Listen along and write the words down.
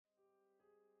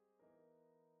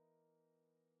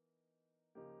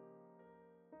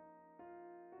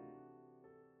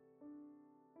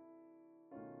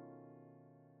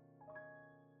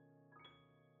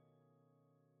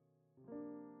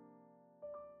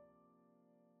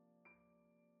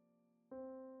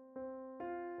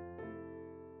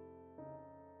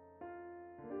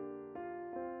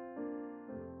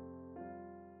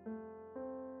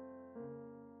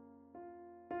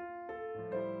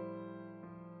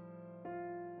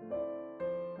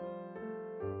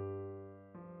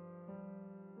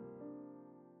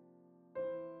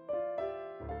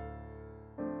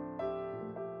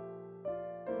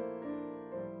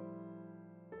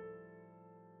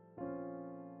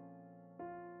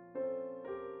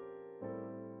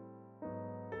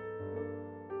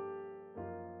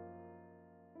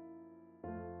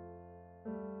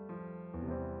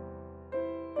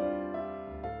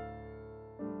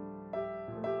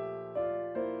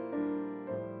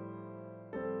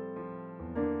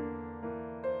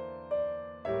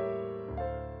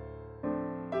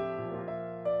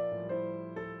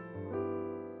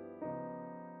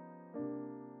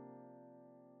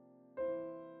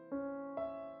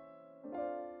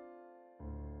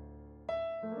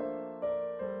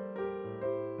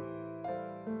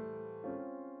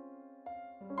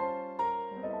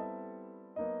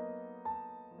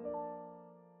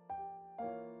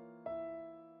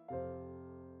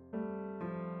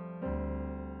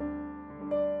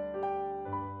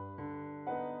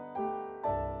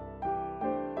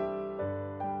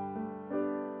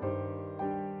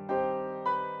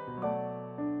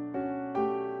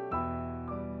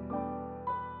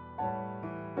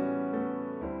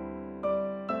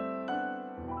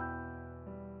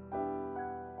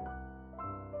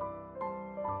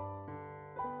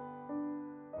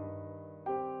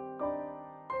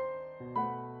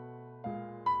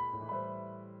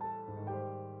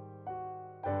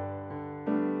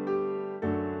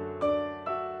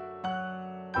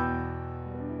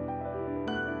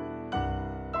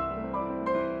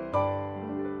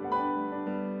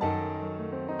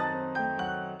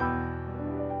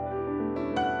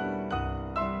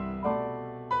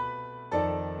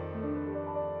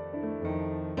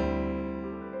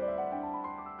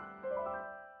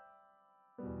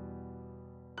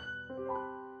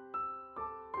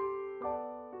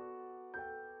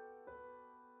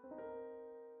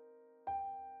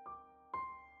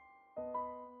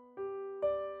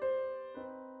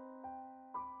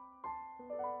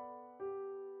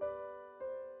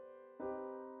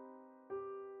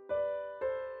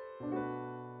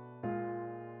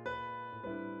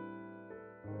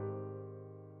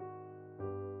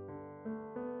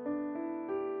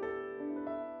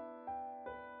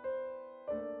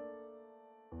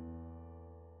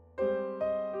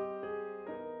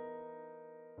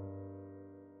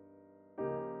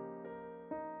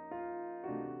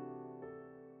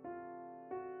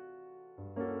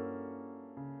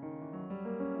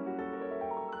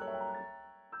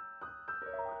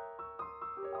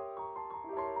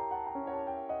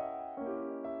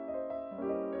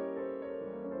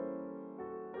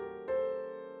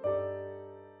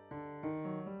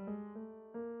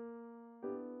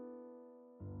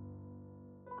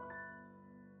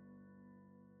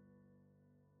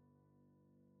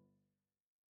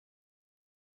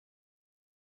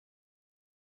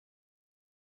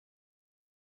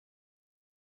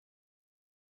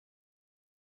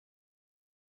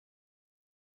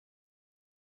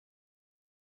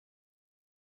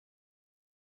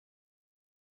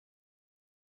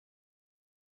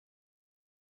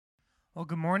Well,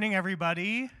 good morning,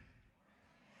 everybody.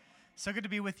 So good to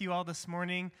be with you all this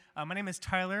morning. My name is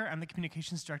Tyler. I'm the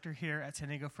communications director here at San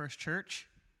Diego First Church.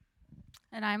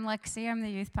 And I'm Lexi. I'm the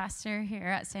youth pastor here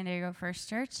at San Diego First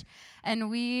Church. And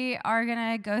we are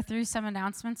going to go through some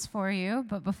announcements for you.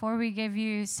 But before we give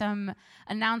you some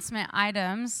announcement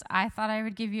items, I thought I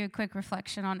would give you a quick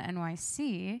reflection on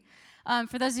NYC.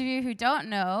 For those of you who don't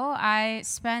know, I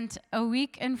spent a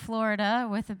week in Florida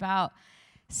with about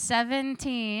 7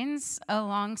 teens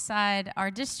alongside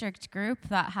our district group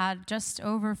that had just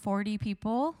over 40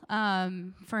 people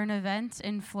for an event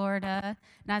in Florida,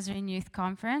 Nazarene Youth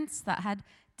Conference, that had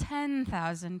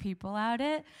 10,000 people at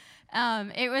it.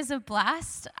 It was a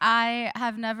blast. I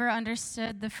have never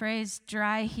understood the phrase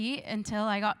dry heat until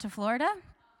I got to Florida,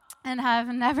 and have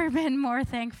never been more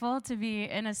thankful to be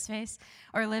in a space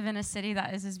or live in a city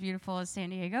that is as beautiful as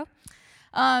San Diego.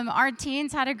 Our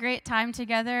teens had a great time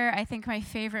together. I think my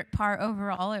favorite part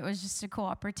overall, it was just a cool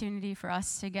opportunity for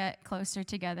us to get closer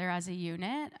together as a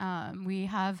unit. We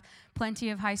have plenty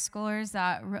of high schoolers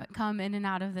that come in and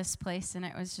out of this place, and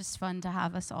it was just fun to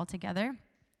have us all together.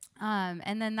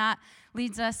 And then that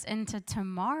leads us into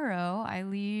tomorrow. I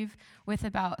leave with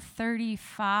about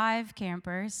 35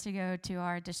 campers to go to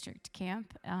our district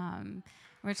camp,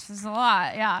 which is a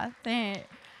lot. Yeah,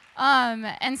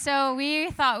 and so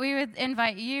we thought we would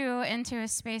invite you into a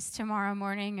space tomorrow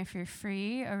morning if you're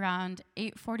free. Around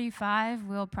 8:45,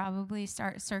 we'll probably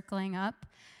start circling up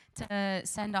to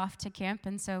send off to camp.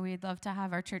 And so we'd love to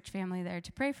have our church family there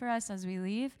to pray for us as we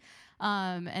leave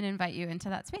and invite you into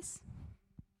that space.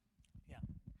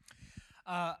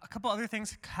 A couple other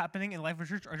things happening in Life of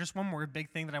Church, or just one more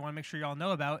big thing that I want to make sure you all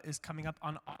know about, is coming up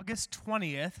on August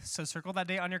 20th. So circle that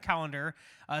date on your calendar.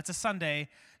 It's a Sunday.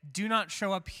 Do not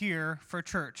show up here for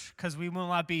church because we will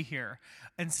not be here.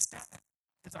 Instead,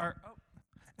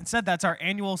 that's our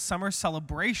annual summer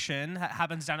celebration that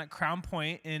happens down at Crown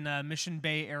Point in Mission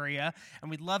Bay area, and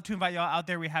we'd love to invite y'all out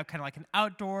there. We have kind of like an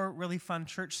outdoor, really fun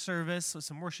church service with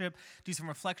some worship, do some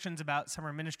reflections about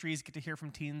summer ministries, get to hear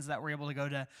from teens that were able to go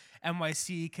to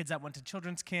NYC, kids that went to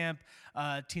children's camp,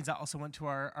 teens that also went to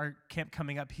our camp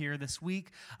coming up here this week.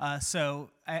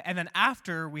 And then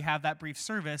after we have that brief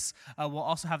service, we'll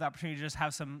also have the opportunity to just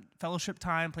have some fellowship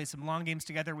time, play some long games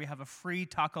together. We have a free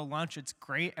taco lunch. It's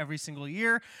great every single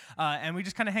year. And we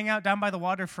just kind of hang out down by the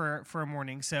water for a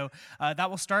morning. So that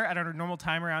will start at our normal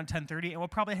time around 10:30, and we'll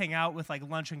probably hang out with like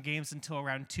lunch and games until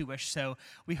around 2-ish. So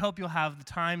we hope you'll have the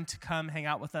time to come hang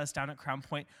out with us down at Crown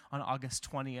Point on August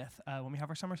 20th when we have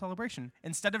our summer celebration.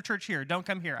 Instead of church here, don't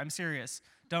come here. I'm serious.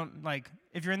 Don't,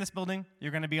 if you're in this building,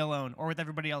 you're going to be alone or with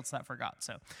everybody else that forgot.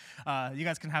 So you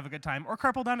guys can have a good time or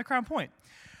carpool down to Crown Point.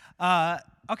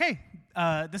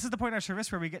 This is the point in our service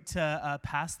where we get to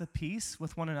pass the peace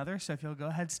with one another. So if you'll go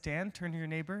ahead, stand, turn to your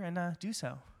neighbor, and do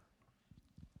so.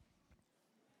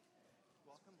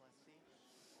 Welcome, Leslie.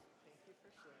 Thank you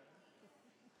for sharing.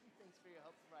 Thanks for your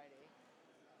help Friday.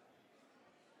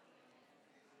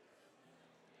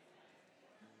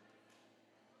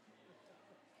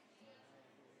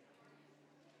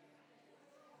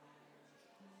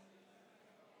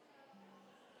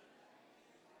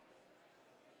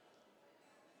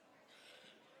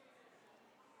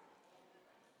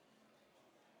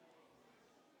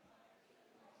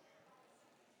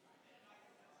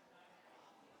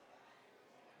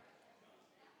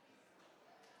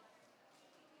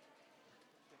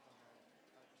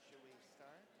 Should we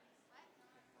start?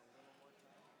 A little more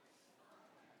time.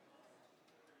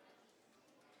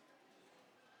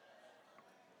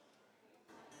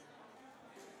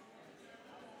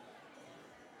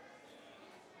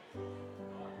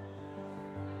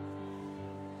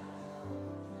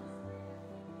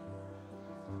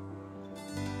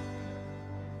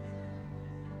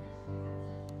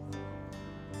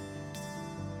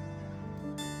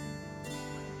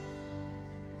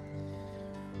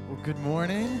 Well, good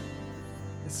morning.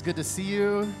 It's good to see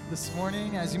you this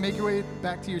morning. As you make your way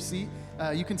back to your seat,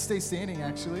 you can stay standing,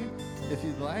 actually, if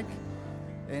you'd like.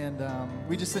 And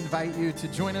we just invite you to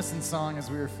join us in song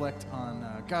as we reflect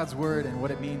on God's Word and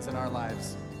what it means in our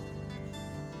lives.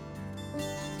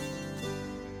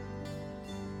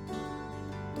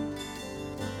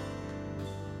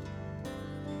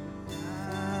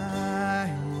 Thy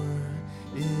word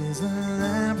is a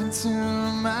lamp unto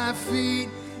my feet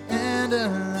and a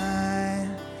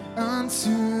light unto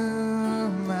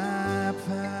my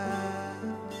path.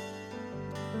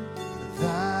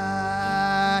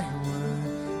 Thy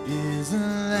word is a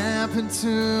lamp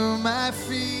unto my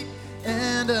feet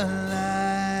and a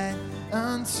light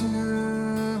unto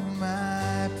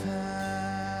my path.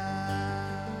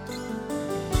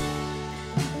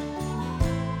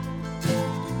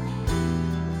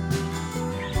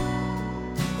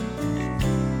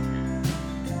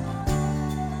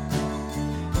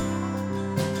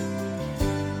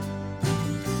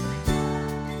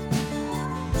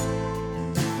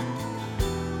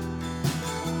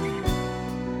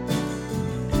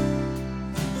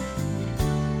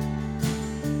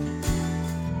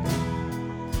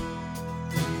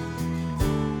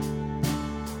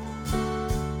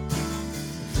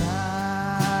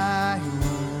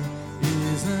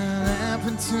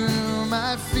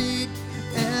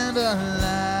 and a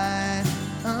light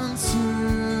unto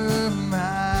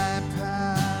my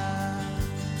path.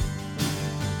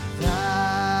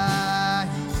 Thy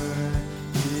word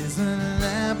is a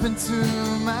lamp unto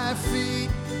my feet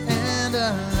and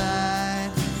a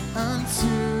light unto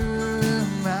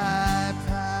my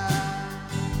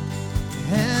path,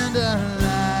 and a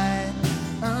light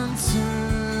unto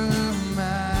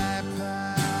my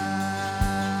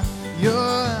path. You're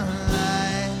a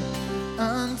light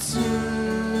unto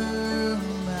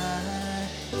my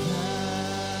path.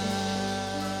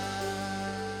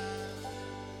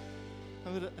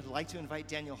 I'd like to invite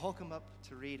Daniel Holcomb up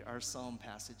to read our psalm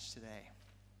passage today.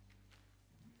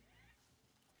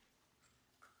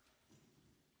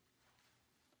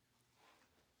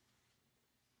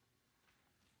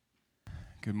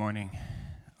 Good morning.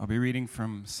 I'll be reading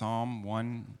from Psalm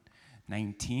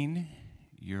 119.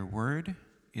 Your word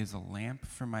is a lamp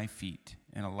for my feet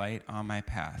and a light on my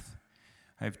path.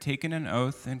 I have taken an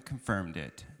oath and confirmed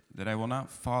it, that I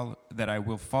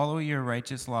will follow your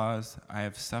righteous laws. I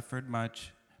have suffered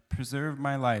much. Preserve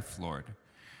my life, Lord,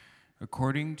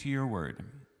 according to your word.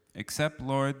 Accept,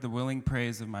 Lord, the willing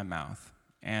praise of my mouth,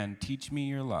 and teach me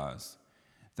your laws.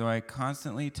 Though I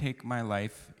constantly take my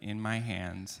life in my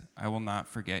hands, I will not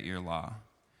forget your law.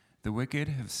 The wicked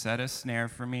have set a snare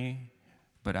for me,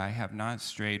 but I have not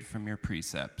strayed from your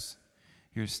precepts.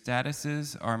 Your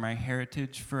statutes are my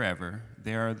heritage forever.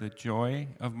 They are the joy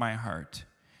of my heart.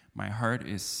 My heart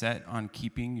is set on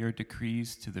keeping your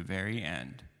decrees to the very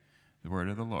end. The word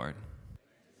of the Lord.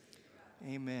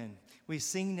 Amen. We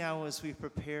sing now as we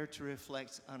prepare to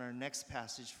reflect on our next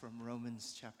passage from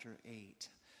Romans chapter 8.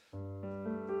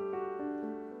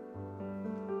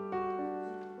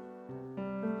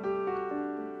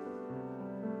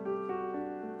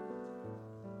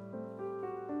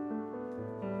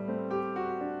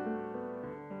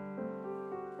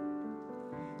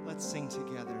 Let's sing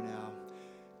together now.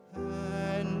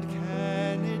 And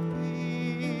can it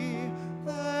be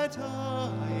that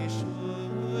I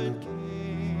should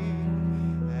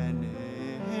gain an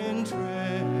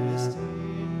interest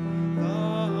in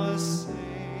the Savior's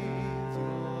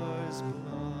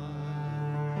blood?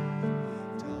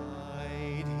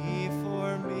 Died he for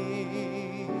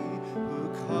me, who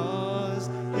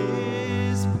caused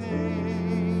his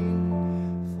pain,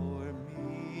 for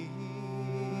me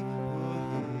who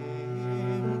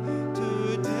him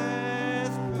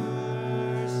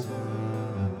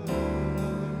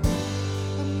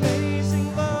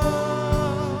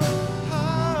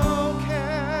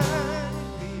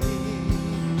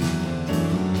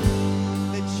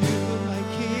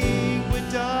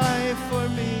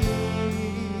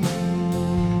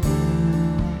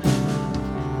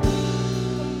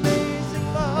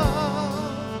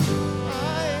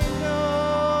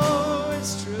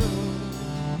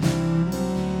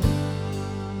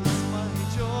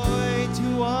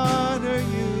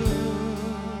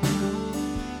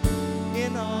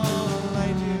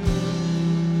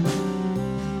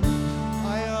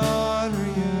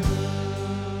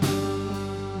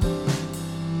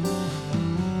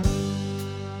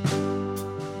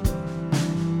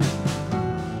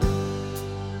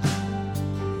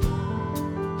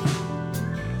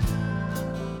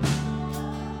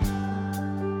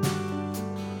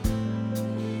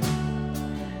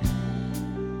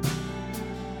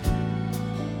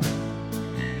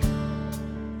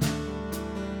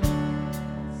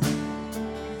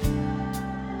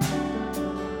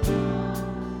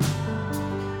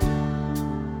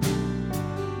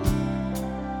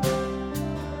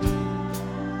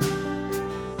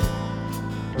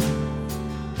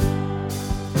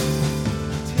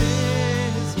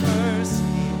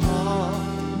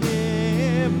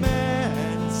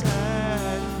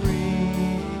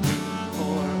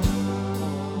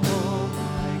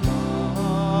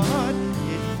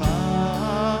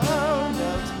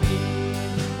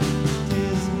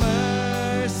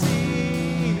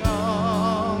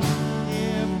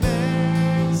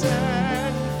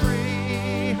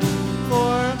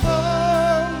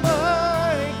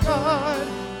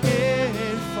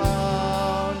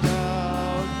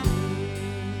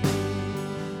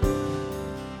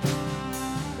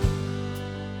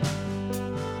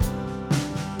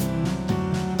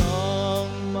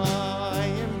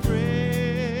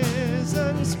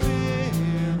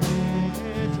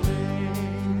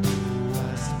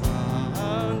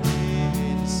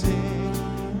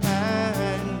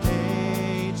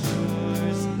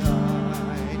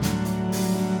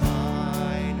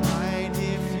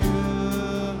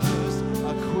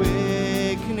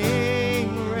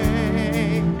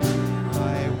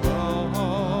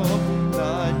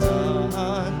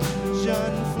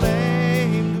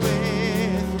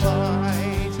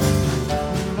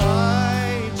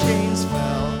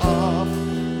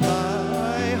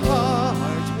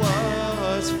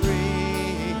was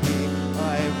free.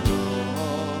 I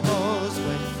rose,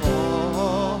 went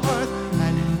forth,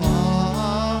 and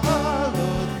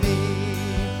followed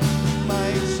thee.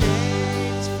 My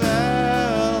chains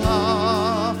fell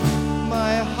off,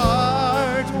 my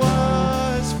heart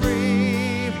was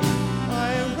free.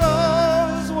 I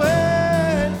rose,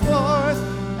 went forth,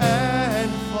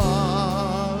 and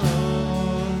followed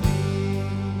thee.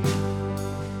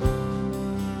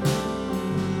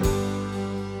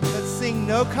 Let's sing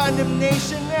No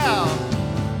Condemnation now.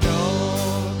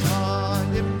 No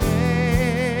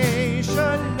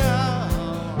condemnation now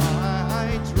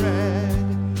I dread.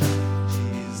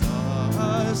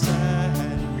 Jesus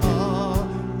and all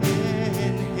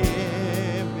in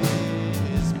him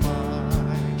is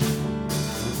mine.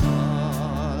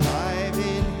 Alive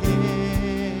in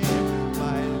him,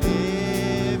 my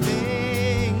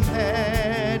living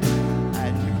head,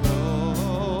 and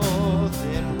clothed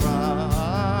in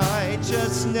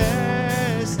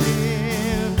righteousness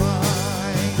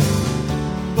divine.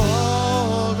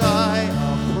 Bold I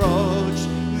approach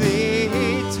the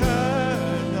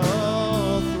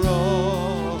eternal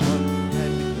throne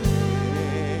and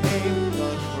claim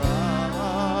the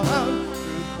crown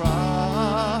through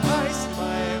Christ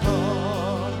my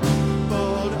own.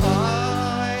 Bold I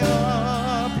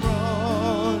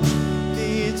approach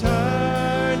the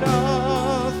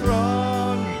eternal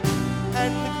throne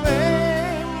and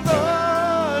claim the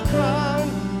crown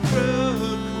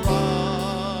through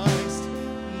Christ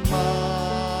my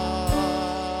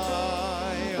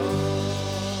own.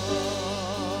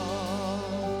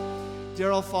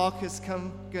 Daryl Falk is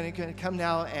going to come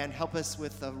now and help us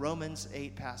with the Romans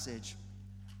 8 passage.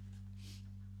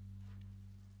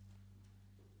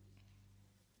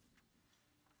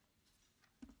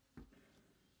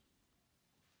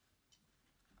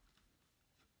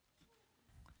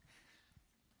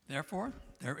 Therefore,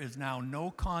 there is now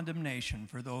no condemnation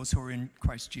for those who are in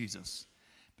Christ Jesus,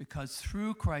 because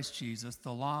through Christ Jesus,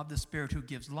 the law of the Spirit who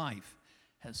gives life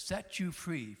has set you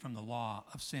free from the law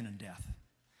of sin and death.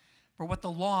 For what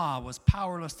the law was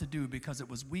powerless to do because it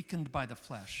was weakened by the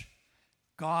flesh,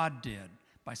 God did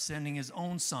by sending his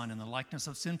own Son in the likeness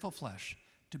of sinful flesh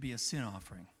to be a sin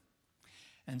offering.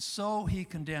 And so he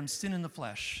condemned sin in the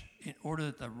flesh in order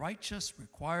that the righteous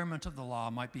requirement of the law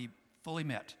might be fully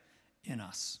met in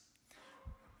us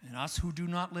who do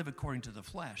not live according to the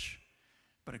flesh,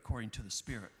 but according to the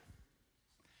Spirit.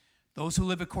 Those who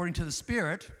live according to the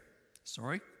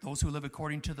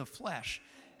flesh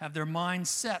have their minds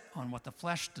set on what the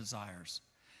flesh desires.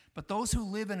 But those who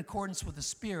live in accordance with the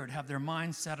Spirit have their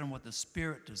minds set on what the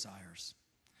Spirit desires.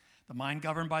 The mind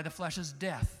governed by the flesh is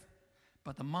death,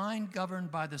 but the mind governed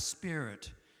by the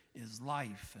Spirit is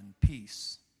life and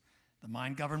peace. The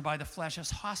mind governed by the flesh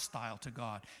is hostile to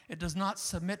God. It does not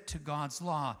submit to God's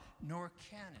law, nor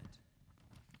can it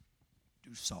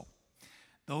do so.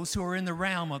 Those who are in the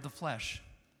realm of the flesh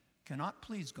cannot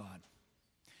please God.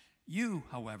 You,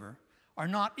 however, are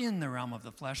not in the realm of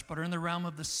the flesh, but are in the realm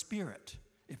of the Spirit,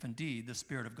 if indeed the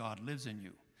Spirit of God lives in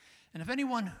you. And if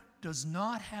anyone does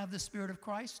not have the Spirit of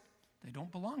Christ, they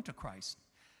don't belong to Christ.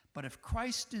 But if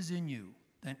Christ is in you,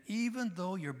 then even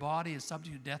though your body is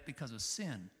subject to death because of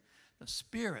sin, the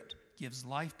Spirit gives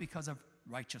life because of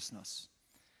righteousness.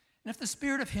 And if the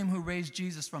Spirit of him who raised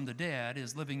Jesus from the dead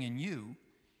is living in you,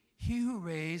 he who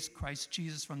raised Christ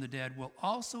Jesus from the dead will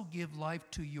also give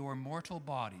life to your mortal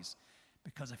bodies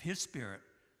because of his Spirit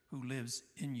who lives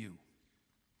in you.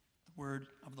 The word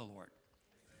of the Lord.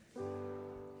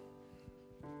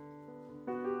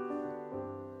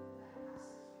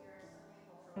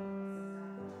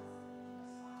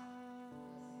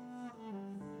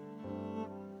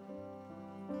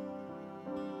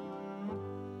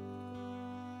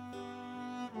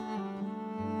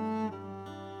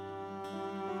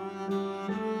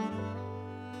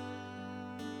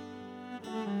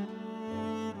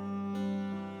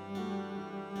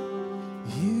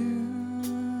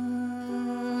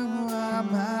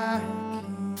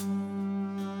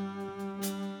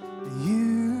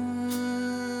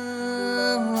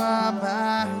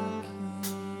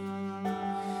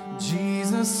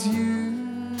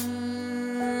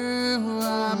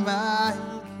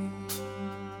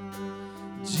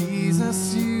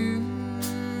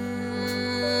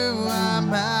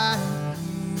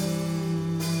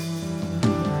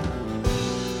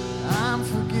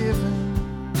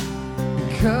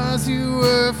 Because you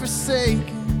were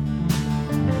forsaken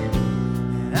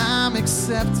and I'm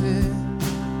accepted,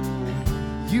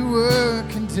 you were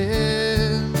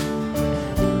condemned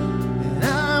and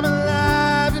I'm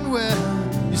alive and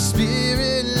well, your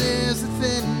Spirit lives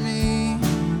within me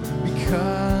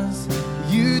because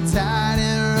you died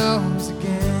and rose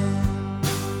again.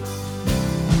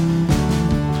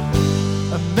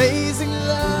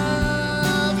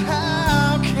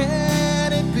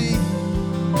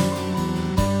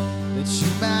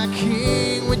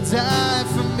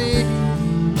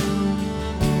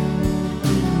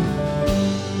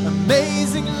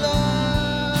 Amazing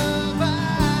love,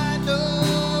 I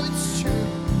know it's true.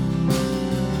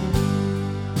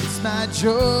 It's my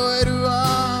joy to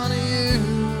honor you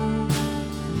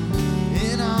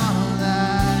in all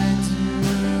I do.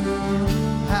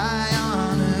 I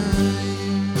honor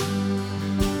you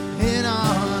in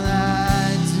all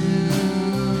I do.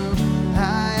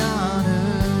 I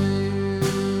honor you.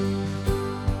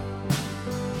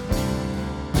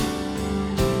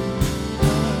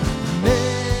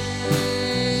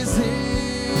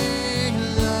 Amazing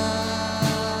love,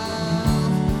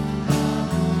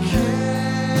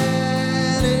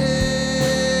 can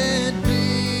it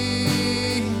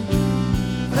be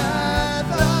that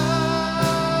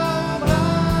love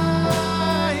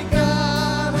my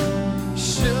God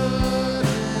should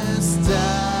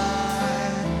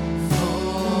die for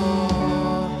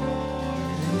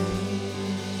me?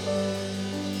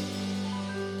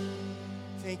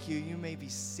 Thank you. You may be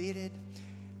seated.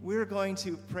 We're going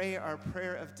to pray our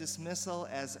prayer of dismissal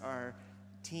as our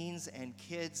teens and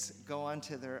kids go on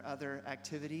to their other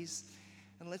activities.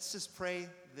 And let's just pray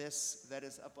this that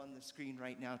is up on the screen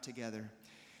right now together.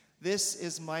 This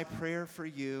is my prayer for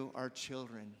you, our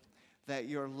children, that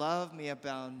your love may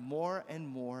abound more and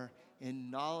more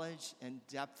in knowledge and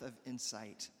depth of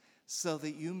insight, so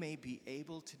that you may be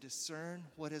able to discern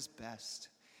what is best.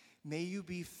 May you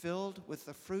be filled with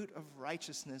the fruit of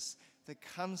righteousness that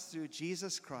comes through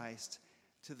Jesus Christ,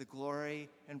 to the glory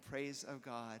and praise of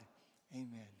God.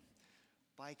 Amen.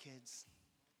 Bye, kids.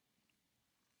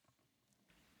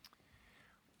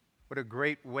 What a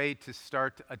great way to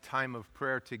start a time of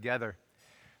prayer together.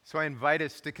 So I invite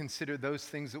us to consider those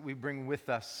things that we bring with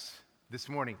us this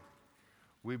morning.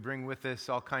 We bring with us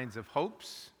all kinds of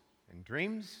hopes and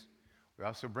dreams. We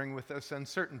also bring with us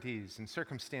uncertainties and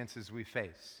circumstances we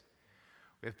face.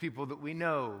 We have people that we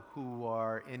know who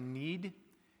are in need,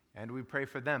 and we pray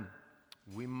for them.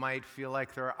 We might feel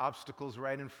like there are obstacles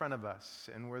right in front of us,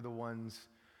 and we're the ones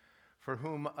for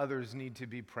whom others need to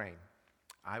be praying.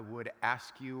 I would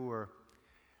ask you or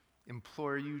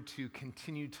implore you to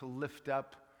continue to lift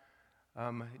up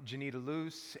Janita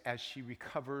Luce as she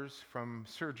recovers from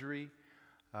surgery.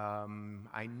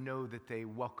 I know that they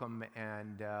welcome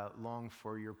and long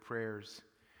for your prayers.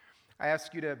 I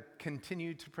ask you to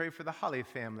continue to pray for the Holly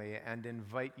family and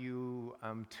invite you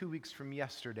 2 weeks from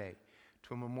yesterday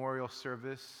to a memorial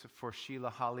service for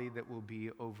Sheila Holly that will be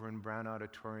over in Brown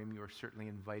Auditorium. You are certainly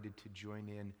invited to join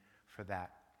in for that.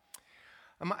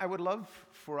 I would love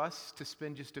for us to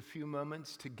spend just a few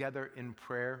moments together in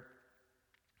prayer.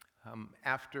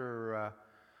 After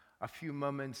a few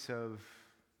moments of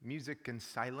music and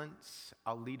silence,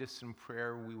 I'll lead us in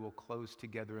prayer. We will close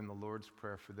together in the Lord's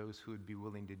Prayer for those who would be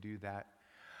willing to do that.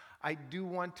 I do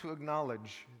want to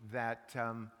acknowledge that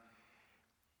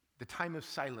the time of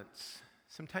silence,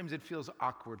 sometimes it feels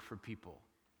awkward for people.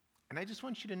 And I just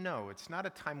want you to know, it's not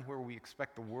a time where we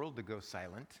expect the world to go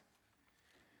silent.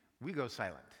 We go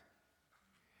silent.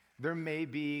 There may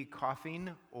be coughing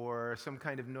or some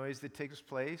kind of noise that takes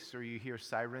place, or you hear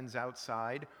sirens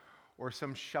outside, or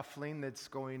some shuffling that's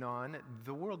going on.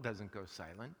 The world doesn't go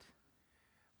silent.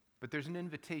 But there's an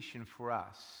invitation for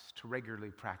us to regularly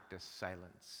practice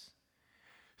silence,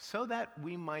 so that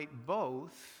we might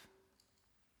both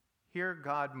hear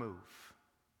God move,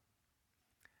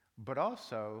 but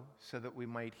also so that we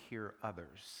might hear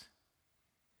others.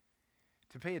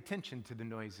 To pay attention to the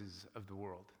noises of the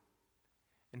world,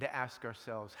 and to ask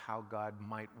ourselves how God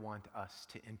might want us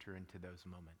to enter into those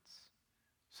moments.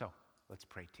 So, let's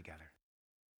pray together.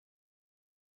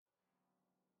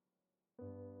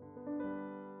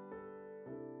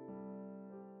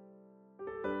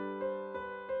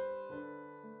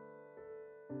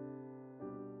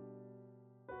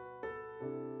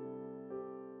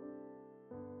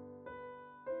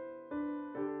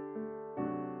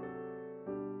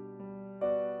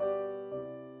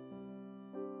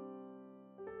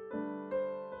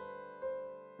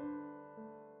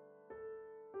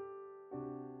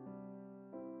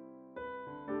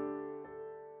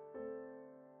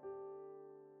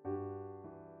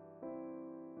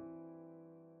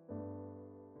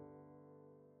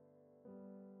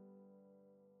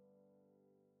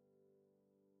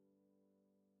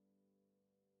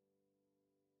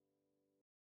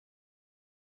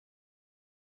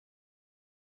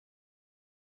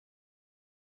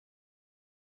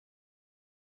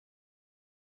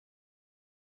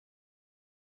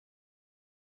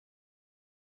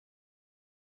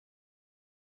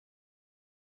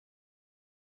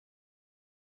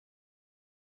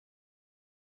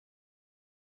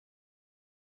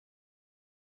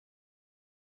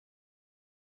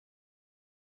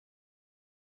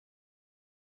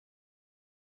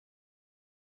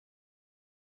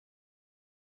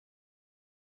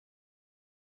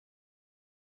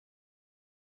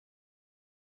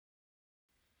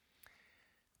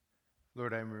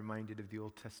 Lord, I'm reminded of the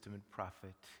Old Testament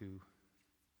prophet who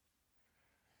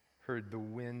heard the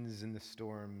winds and the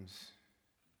storms,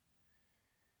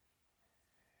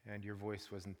 and your voice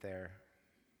wasn't there.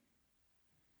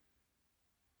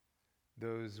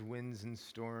 Those winds and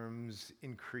storms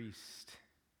increased,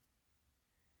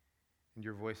 and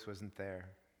your voice wasn't there.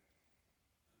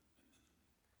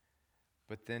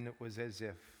 But then it was as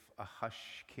if a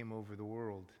hush came over the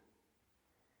world,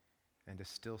 and a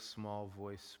still small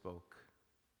voice spoke.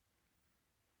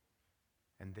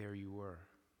 And there you were.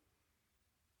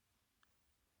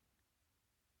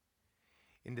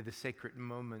 Into the sacred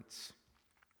moments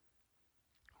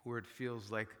where it feels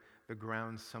like the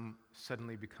ground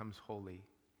suddenly becomes holy.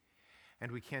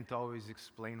 And we can't always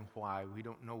explain why. We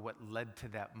don't know what led to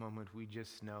that moment. We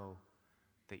just know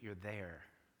that you're there.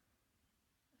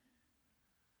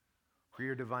 Where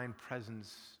your divine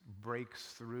presence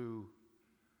breaks through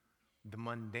the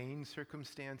mundane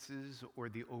circumstances or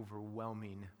the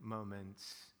overwhelming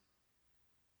moments.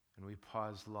 And we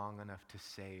pause long enough to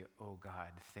say, oh God,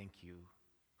 thank you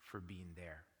for being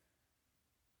there.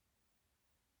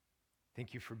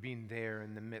 Thank you for being there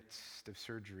in the midst of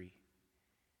surgery,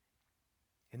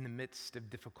 in the midst of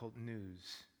difficult news,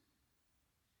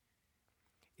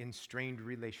 in strained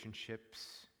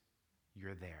relationships,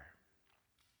 you're there.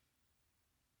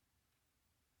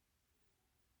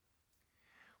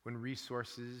 When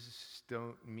resources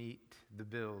don't meet the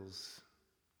bills,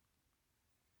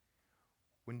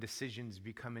 when decisions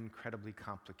become incredibly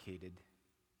complicated,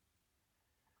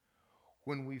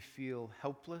 when we feel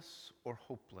helpless or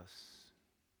hopeless,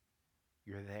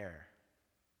 you're there.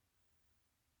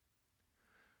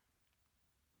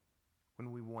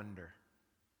 When we wonder,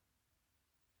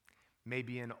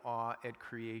 maybe in awe at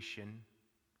creation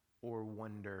or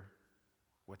wonder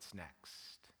what's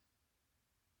next,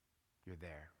 you're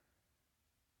there.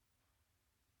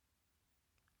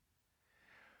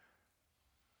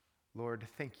 Lord,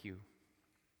 thank you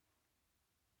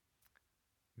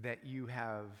that you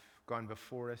have gone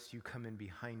before us, you come in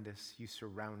behind us, you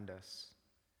surround us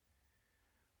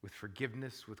with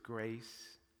forgiveness, with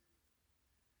grace,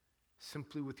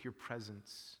 simply with your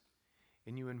presence,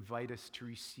 and you invite us to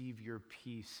receive your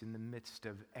peace in the midst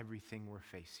of everything we're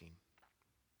facing.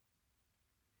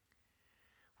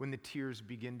 When the tears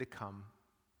begin to come,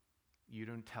 you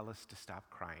don't tell us to stop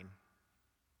crying.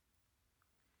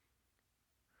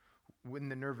 When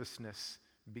the nervousness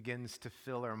begins to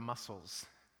fill our muscles,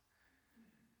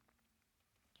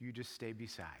 you just stay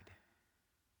beside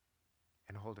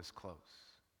and hold us close.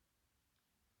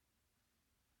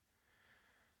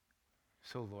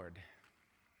 So, Lord,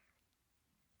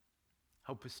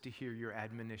 help us to hear your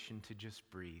admonition to just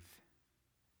breathe.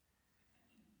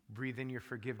 Breathe in your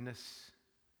forgiveness.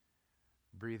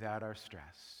 Breathe out our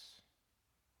stress.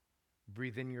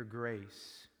 Breathe in your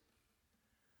grace.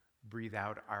 Breathe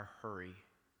out our hurry.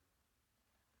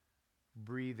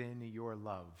 Breathe in your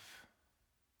love.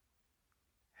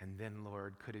 And then,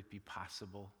 Lord, could it be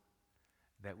possible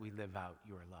that we live out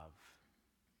your love?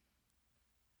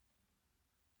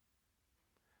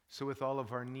 So with all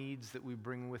of our needs that we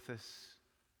bring with us,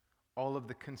 all of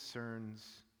the concerns,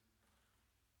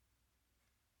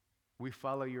 we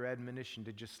follow your admonition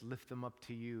to just lift them up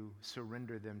to you,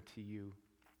 surrender them to you.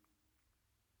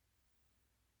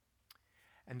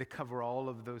 And to cover all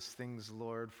of those things,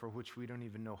 Lord, for which we don't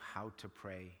even know how to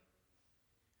pray.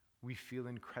 We feel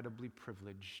incredibly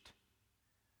privileged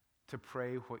to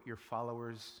pray what your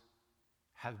followers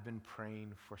have been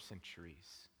praying for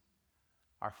centuries.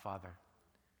 Our Father,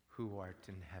 who art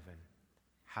in heaven,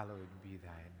 hallowed be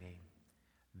thy name.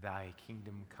 Thy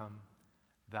kingdom come,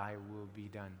 thy will be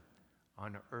done,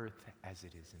 on earth as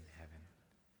it is in heaven.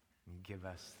 And give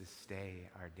us this day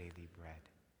our daily bread,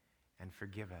 and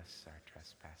forgive us our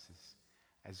trespasses,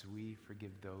 as we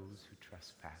forgive those who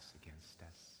trespass against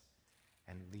us.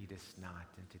 And lead us not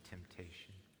into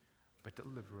temptation, but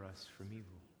deliver us from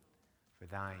evil. For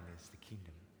thine is the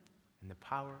kingdom, and the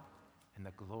power, and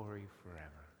the glory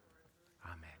forever.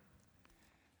 Amen.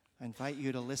 I invite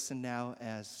you to listen now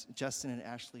as Justin and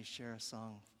Ashley share a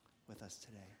song with us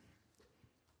today.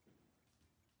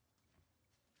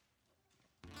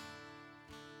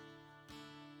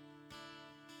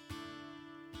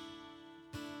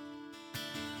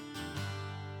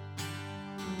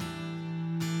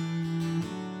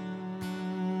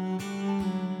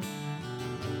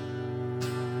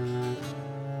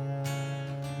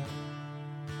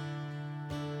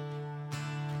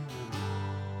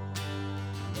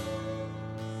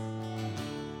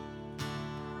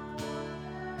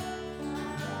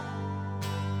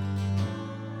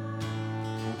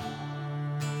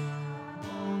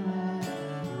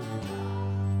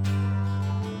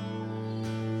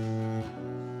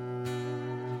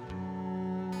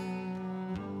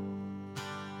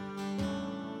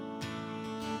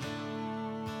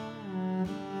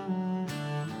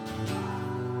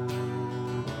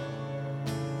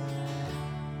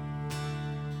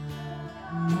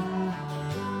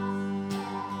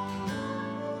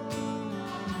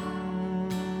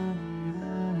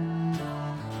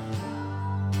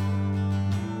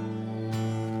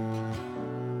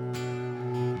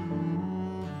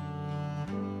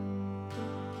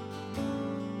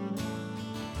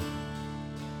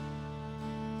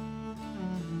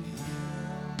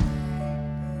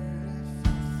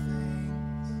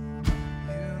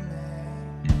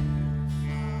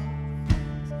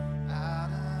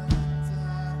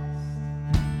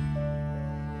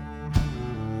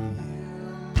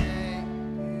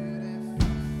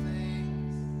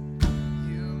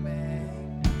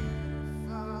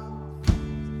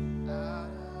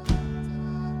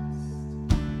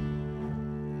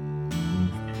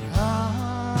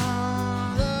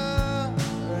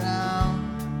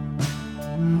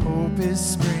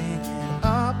 is springing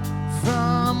up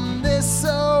from this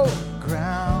old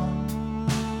ground,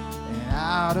 and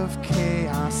out of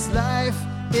chaos life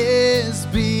is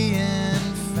being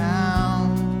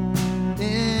found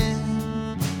in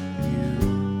you.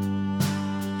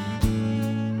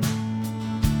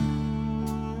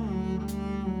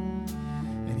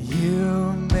 And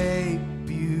you make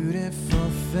beautiful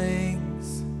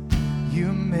things.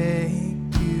 You make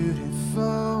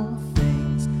beautiful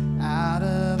things out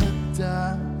of the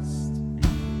dust.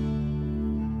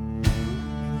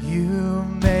 You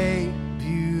make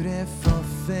beautiful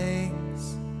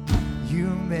things. You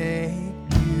make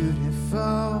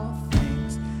beautiful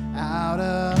things out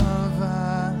of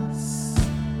us.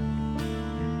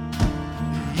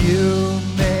 You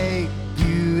make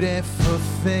beautiful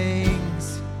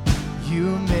things.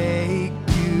 You make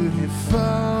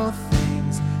beautiful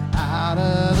things out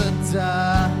of the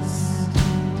dust.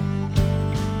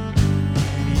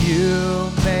 You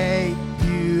make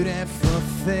beautiful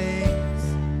things.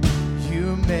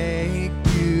 You make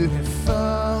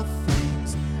beautiful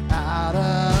things out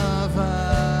of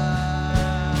us.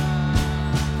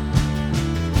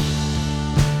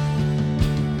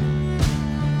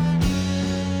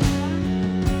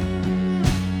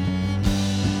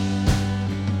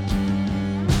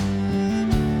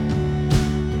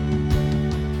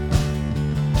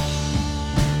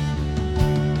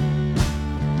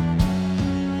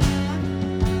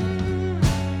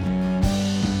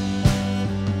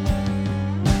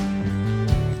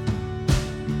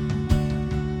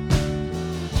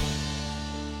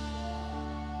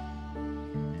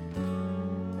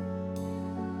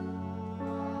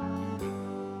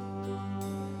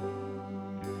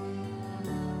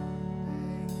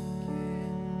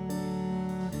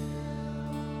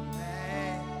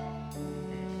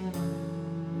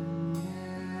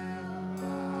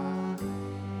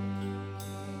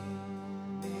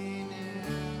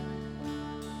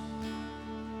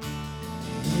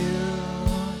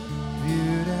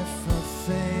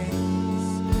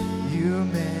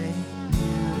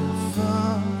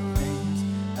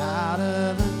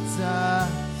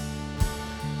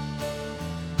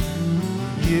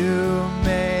 You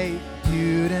make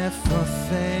beautiful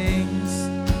things.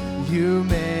 You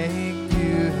make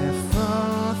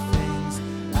beautiful things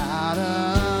out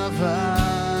of us.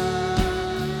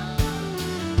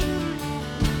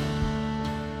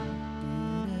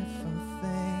 Beautiful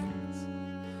things.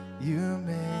 You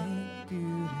make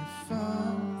beautiful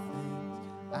things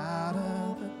out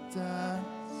of the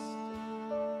dust.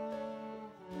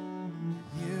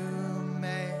 You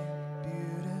make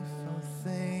beautiful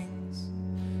things.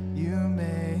 You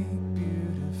make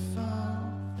beautiful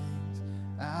things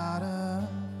out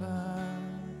of us.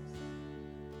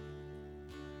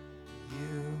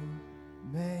 You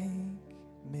make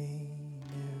me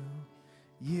new.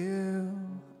 You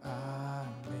are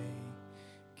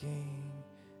making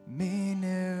me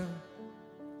new.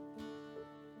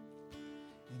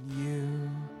 And you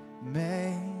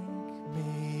make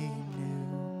me new.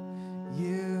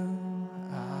 You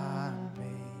are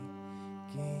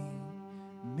making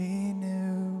me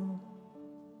new.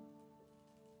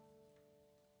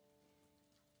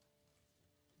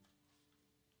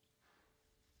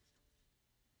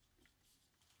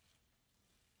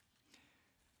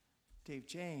 Dave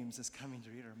James is coming to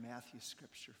read our Matthew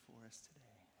scripture for us today.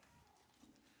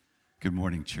 Good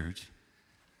morning, church.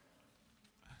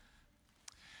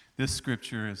 This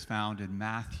scripture is found in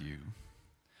Matthew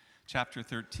chapter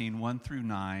 13, 1 through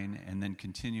 9, and then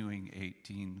continuing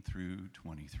 18 through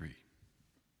 23.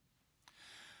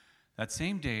 That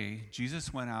same day,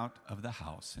 Jesus went out of the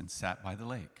house and sat by the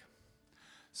lake.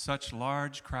 Such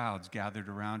large crowds gathered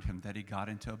around him that he got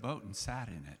into a boat and sat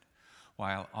in it,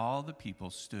 while all the people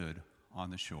stood on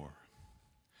the shore.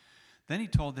 Then he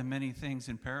told them many things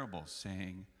in parables,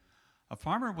 saying, "A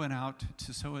farmer went out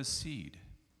to sow his seed.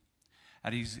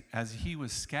 As he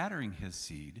was scattering his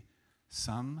seed,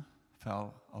 some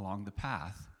fell along the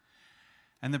path,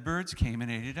 and the birds came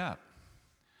and ate it up.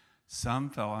 Some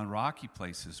fell on rocky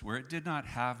places where it did not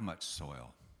have much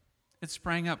soil. It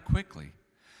sprang up quickly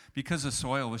because the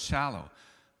soil was shallow.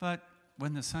 But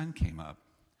when the sun came up,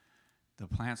 the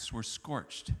plants were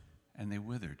scorched and they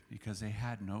withered because they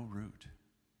had no root.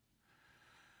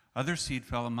 Other seed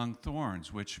fell among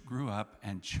thorns, which grew up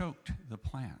and choked the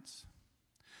plants.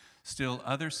 Still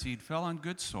other seed fell on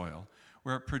good soil,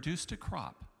 where it produced a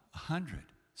crop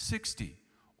 100, 60,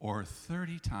 or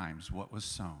 30 times what was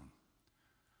sown.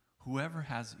 Whoever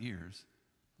has ears,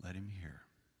 let him hear."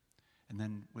 And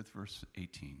then with verse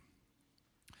 18.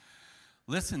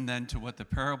 "Listen then to what the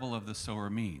parable of the sower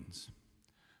means.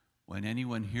 When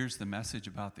anyone hears the message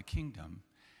about the kingdom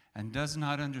and does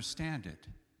not understand it,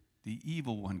 the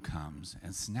evil one comes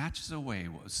and snatches away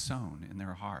what was sown in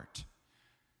their heart.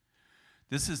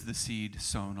 This is the seed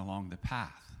sown along the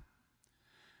path.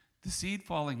 The seed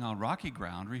falling on rocky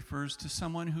ground refers to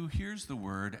someone who hears the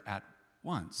word at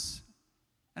once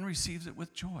and receives it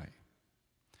with joy.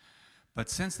 But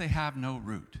since they have no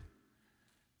root,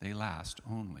 they last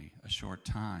only a short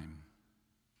time.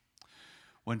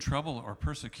 When trouble or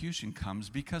persecution comes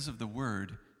because of the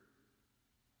word,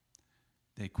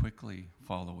 they quickly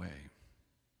fall away.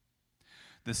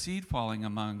 The seed falling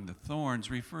among the thorns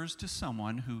refers to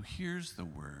someone who hears the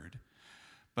word,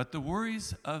 but the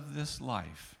worries of this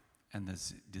life and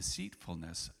the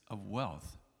deceitfulness of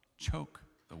wealth choke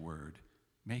the word,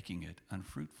 making it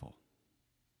unfruitful.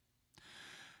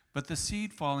 But the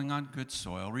seed falling on good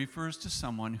soil refers to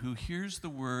someone who hears the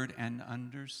word and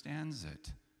understands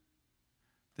it.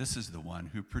 This is the one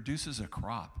who produces a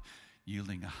crop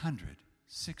yielding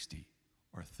 160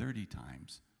 or 30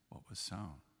 times what was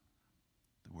sown.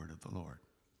 The word of the Lord.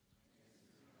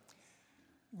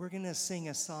 We're going to sing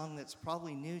a song that's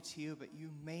probably new to you, but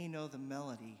you may know the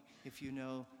melody. If you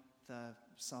know the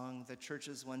song, The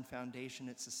Church's One Foundation,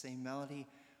 it's the same melody,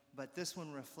 but this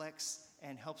one reflects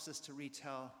and helps us to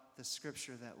retell the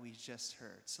scripture that we just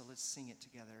heard. So let's sing it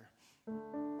together.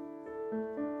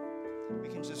 We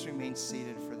can just remain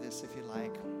seated for this if you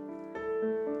like.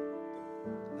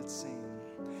 Let's sing.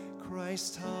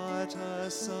 Christ taught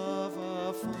us of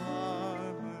a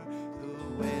farmer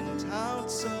who went out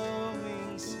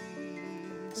sowing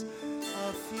seeds.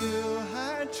 A few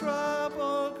had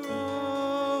trouble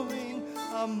growing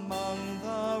among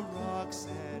the rocks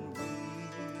and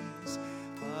weeds,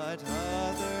 but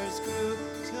others grew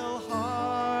till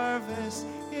harvest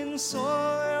in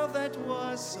soil that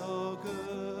was so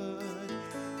good.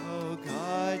 Oh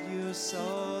God, you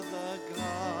sow the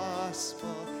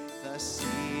gospel, the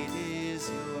seed is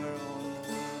your own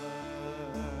word.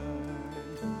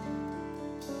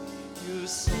 You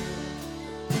sow.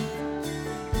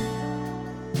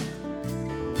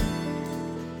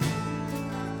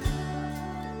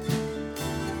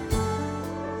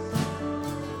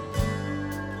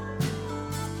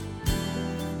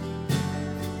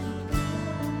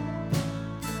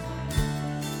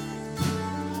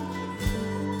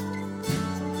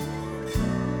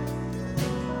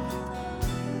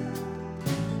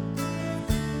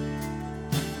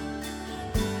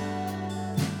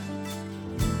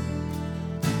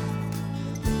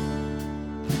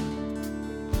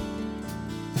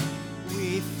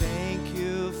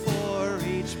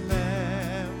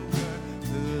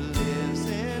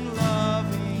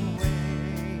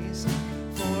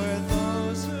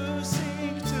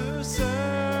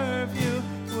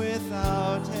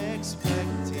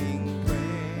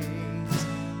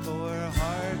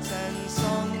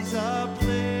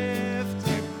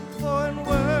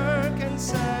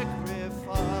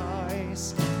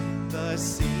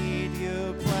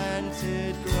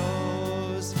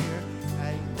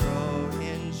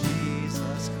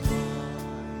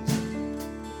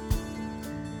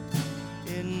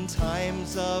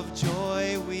 Of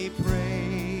joy we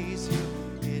praise you,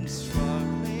 in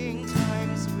struggling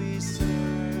times we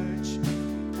search,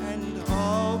 and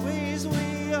always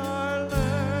we are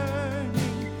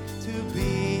learning to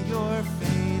be your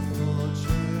faithful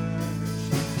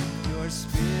church. Your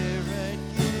Spirit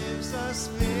gives us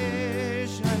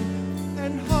vision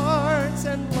and hearts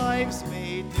and lives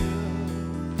made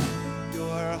new.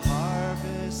 Your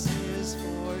harvest is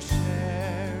for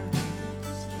sharing,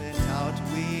 sent out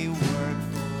we work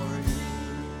for you.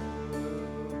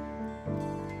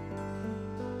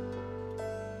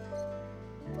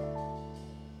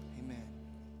 Amen.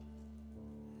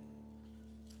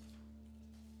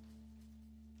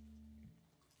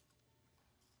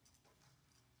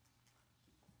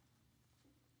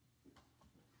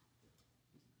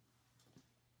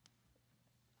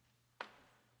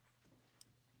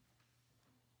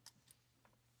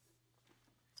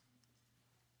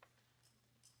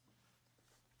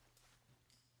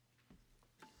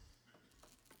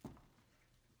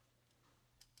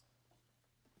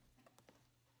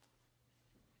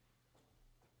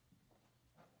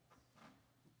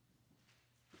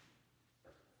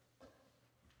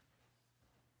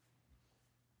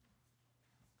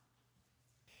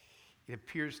 It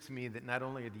appears to me that not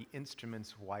only are the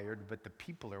instruments wired, but the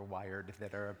people are wired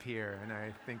that are up here, and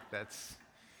I think that's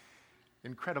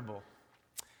incredible.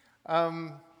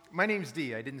 My name's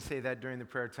Dee. I didn't say that during the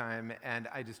prayer time, and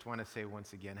I just want to say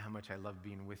once again how much I love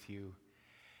being with you.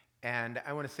 And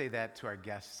I want to say that to our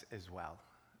guests as well.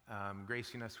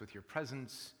 Gracing us with your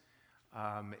presence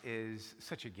is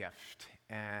such a gift,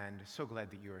 and so glad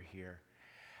that you are here.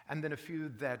 And then a few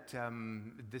that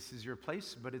this is your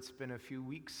place, but it's been a few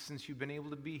weeks since you've been able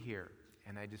to be here.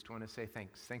 And I just want to say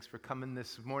thanks. Thanks for coming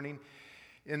this morning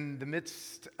in the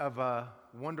midst of a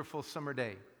wonderful summer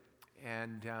day.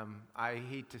 And I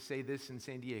hate to say this in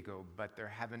San Diego, but there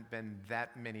haven't been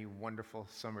that many wonderful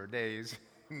summer days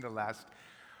in the last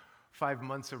 5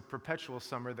 months of perpetual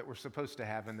summer that we're supposed to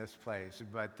have in this place.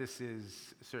 But this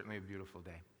is certainly a beautiful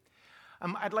day.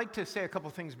 I'd like to say a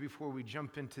couple things before we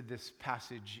jump into this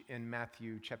passage in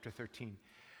Matthew chapter 13.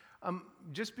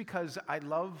 Just because I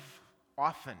love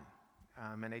often,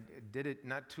 and I did it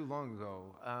not too long ago,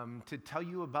 to tell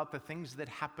you about the things that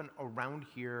happen around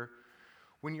here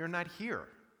when you're not here.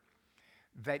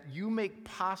 That you make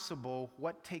possible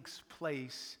what takes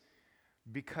place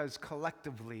because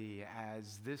collectively,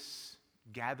 as this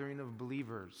gathering of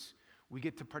believers, we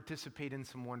get to participate in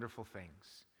some wonderful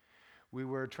things. We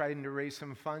were trying to raise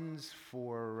some funds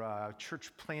for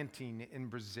church planting in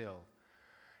Brazil,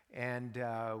 and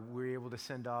we were able to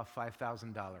send off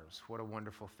 $5,000. What a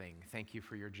wonderful thing. Thank you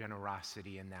for your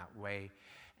generosity in that way,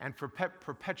 and for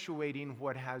perpetuating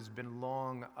what has been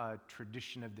long a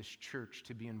tradition of this church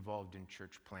to be involved in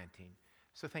church planting.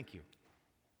 So thank you.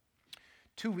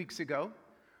 2 weeks ago,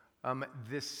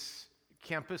 this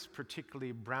campus,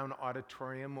 particularly Brown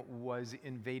Auditorium, was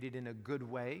invaded in a good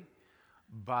way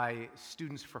by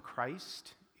Students for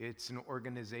Christ. It's an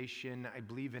organization, I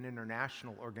believe an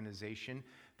international organization.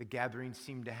 The gathering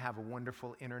seemed to have a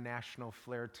wonderful international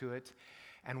flair to it,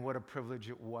 and what a privilege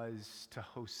it was to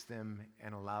host them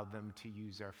and allow them to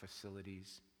use our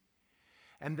facilities.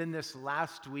 And then this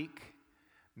last week,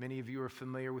 many of you are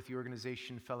familiar with the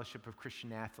organization Fellowship of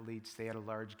Christian Athletes. They had a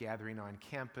large gathering on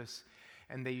campus,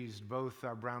 and they used both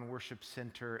our Brown Worship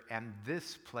Center, and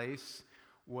this place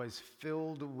was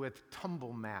filled with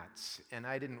tumble mats. And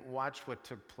I didn't watch what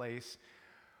took place,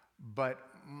 but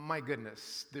my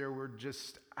goodness, there were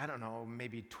just,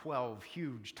 maybe 12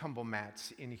 huge tumble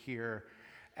mats in here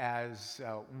as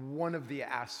one of the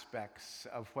aspects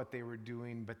of what they were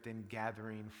doing, but then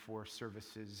gathering for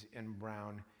services in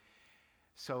Brown.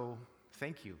 So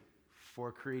thank you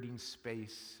for creating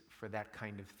space for that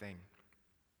kind of thing.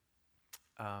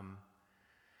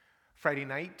 Friday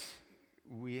night,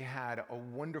 we had a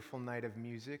wonderful night of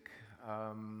music.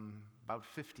 About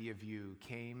 50 of you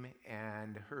came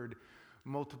and heard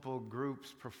multiple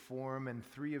groups perform, and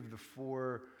 3 of the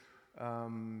 4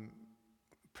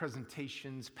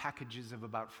 presentations, packages of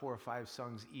about 4 or 5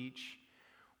 songs each,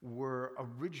 were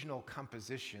original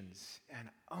compositions. And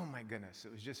oh my goodness,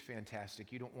 it was just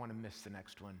fantastic. You don't want to miss the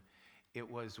next one. It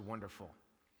was wonderful.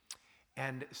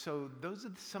 And so those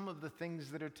are some of the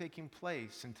things that are taking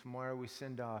place. And tomorrow we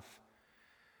send off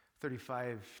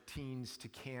 35 teens to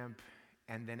camp,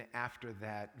 and then after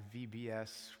that,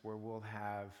 VBS, where we'll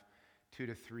have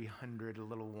 200 to 300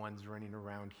 little ones running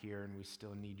around here, and we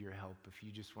still need your help. If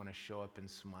you just want to show up and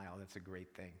smile, that's a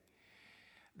great thing.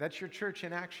 That's your church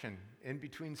in action in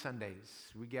between Sundays.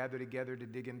 We gather together to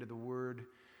dig into the Word.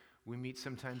 We meet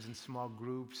sometimes in small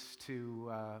groups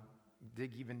to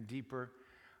dig even deeper.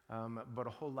 But a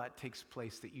whole lot takes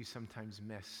place that you sometimes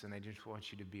miss, and I just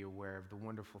want you to be aware of the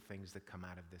wonderful things that come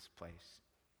out of this place.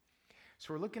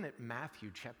 So we're looking at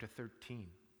Matthew chapter 13.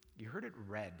 You heard it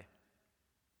read.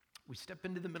 We step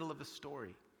into the middle of a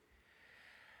story.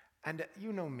 And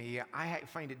you know me, I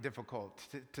find it difficult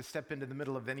to step into the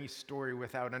middle of any story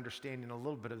without understanding a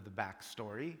little bit of the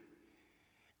backstory.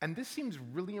 And this seems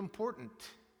really important.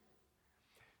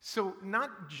 So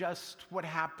not just what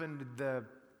happened the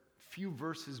few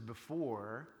verses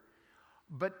before,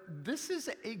 but this is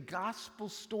a gospel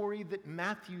story that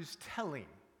Matthew's telling.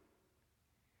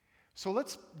 So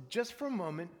let's just for a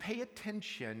moment pay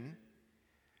attention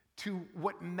to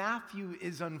what Matthew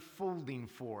is unfolding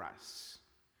for us.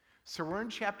 So we're in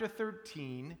chapter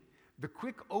 13, the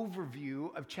quick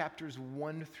overview of chapters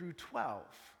 1 through 12.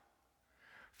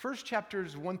 First,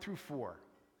 chapters 1 through 4.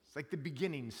 It's like the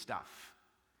beginning stuff.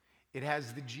 It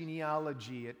has the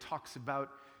genealogy. It talks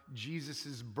about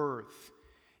Jesus' birth.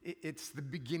 It's the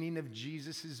beginning of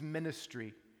Jesus'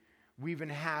 ministry. We even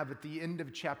have at the end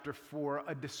of chapter 4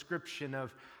 a description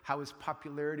of how his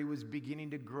popularity was beginning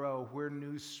to grow, where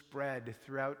news spread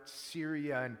throughout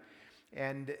Syria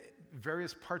and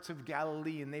various parts of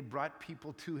Galilee, and they brought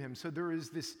people to him. So there is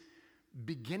this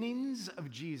beginnings of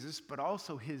Jesus, but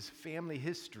also his family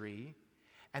history,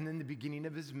 and then the beginning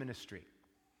of his ministry.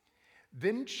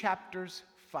 Then chapters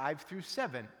 5 through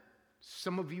 7.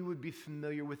 Some of you would be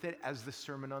familiar with it as the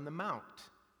Sermon on the Mount.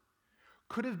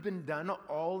 Could have been done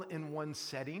all in one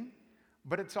setting,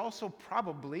 but it's also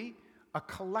probably a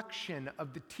collection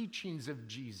of the teachings of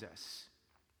Jesus.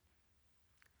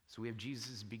 So we have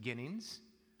Jesus' beginnings,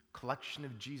 collection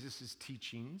of Jesus'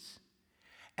 teachings.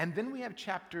 And then we have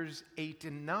chapters 8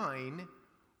 and 9,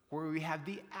 where we have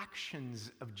the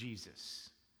actions of Jesus,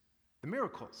 the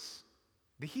miracles,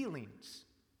 the healings,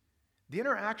 the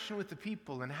interaction with the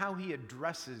people, and how he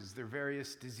addresses their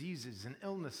various diseases and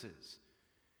illnesses.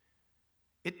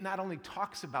 It not only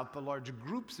talks about the large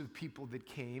groups of people that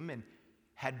came and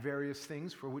had various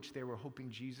things for which they were hoping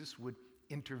Jesus would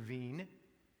intervene,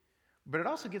 but it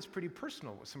also gets pretty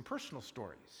personal with some personal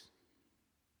stories.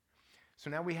 So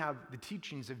now we have the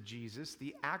teachings of Jesus,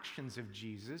 the actions of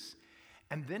Jesus,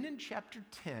 and then in chapter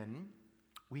 10,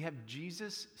 we have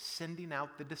Jesus sending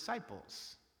out the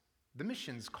disciples, the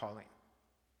missions calling,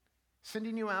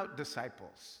 sending you out,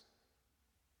 disciples.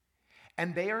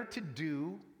 And they are to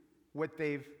do what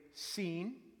they've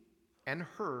seen and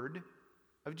heard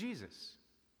of Jesus.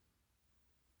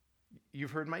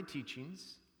 You've heard my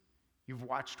teachings. You've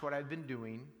watched what I've been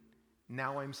doing.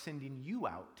 Now I'm sending you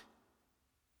out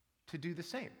to do the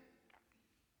same.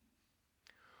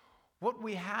 What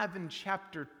we have in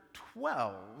chapter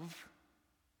 12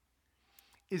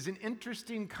 is an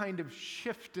interesting kind of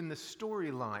shift in the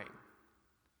storyline.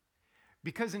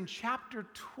 Because in chapter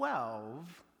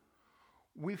 12,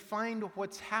 we find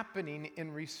what's happening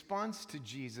in response to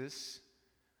Jesus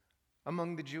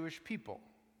among the Jewish people.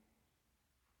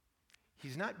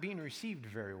 He's not being received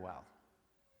very well.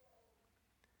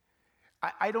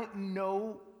 I don't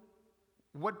know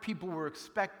what people were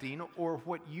expecting or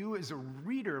what you as a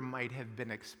reader might have been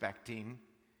expecting,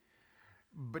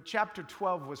 but chapter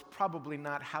 12 was probably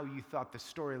not how you thought the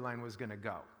storyline was going to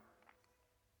go.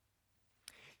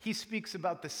 He speaks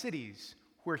about the cities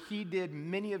where he did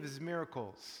many of his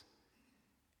miracles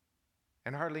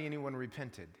and hardly anyone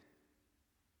repented.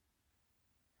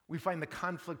 We find the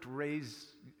conflict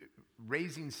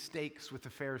raising stakes with the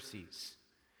Pharisees.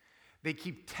 They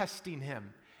keep testing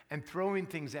him and throwing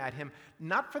things at him,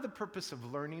 not for the purpose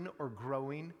of learning or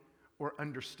growing or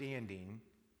understanding.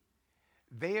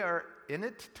 They are in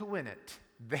it to win it.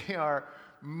 They are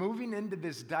moving into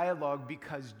this dialogue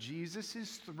because Jesus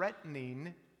is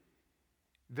threatening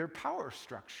their power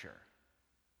structure.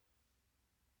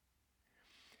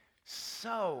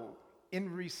 So, in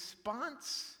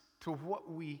response to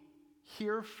what we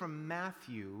hear from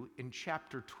Matthew in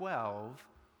chapter 12,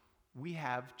 we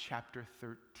have chapter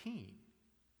 13.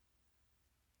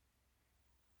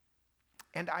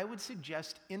 And I would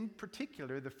suggest, in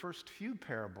particular, the first few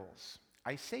parables.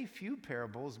 I say few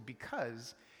parables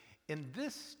because in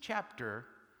this chapter,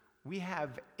 we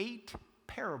have 8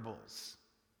 parables.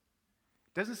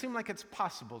 Doesn't seem like it's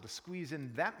possible to squeeze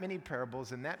in that many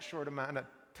parables in that short amount of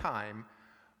time,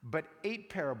 but 8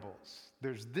 parables.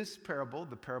 There's this parable,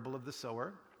 the parable of the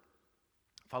sower,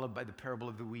 followed by the parable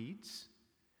of the weeds,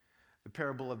 the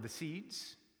parable of the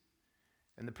seeds,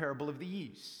 and the parable of the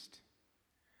yeast.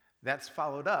 That's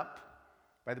followed up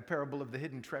by the parable of the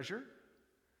hidden treasure,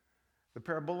 the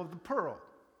parable of the pearl,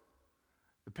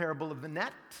 the parable of the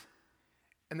net,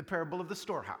 and the parable of the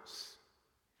storehouse.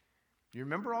 Do you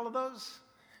remember all of those?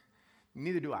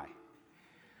 Neither do I.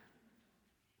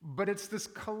 But it's this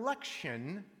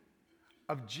collection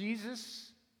of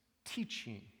Jesus'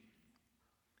 teaching.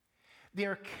 They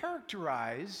are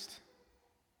characterized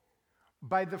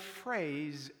by the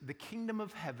phrase, the kingdom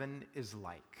of heaven is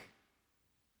like.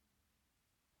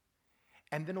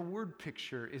 And then a word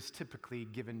picture is typically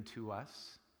given to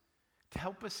us to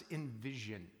help us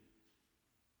envision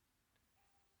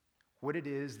what it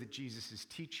is that Jesus is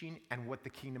teaching and what the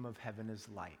kingdom of heaven is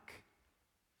like.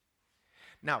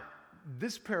 Now,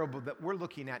 this parable that we're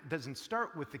looking at doesn't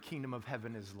start with the kingdom of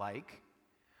heaven is like,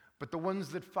 but the ones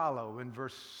that follow in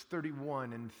verse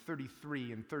 31 and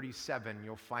 33 and 37,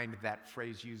 you'll find that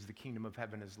phrase used, the kingdom of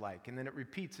heaven is like. And then it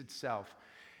repeats itself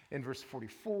in verse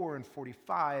 44 and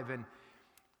 45 and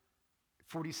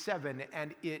 47,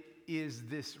 and it is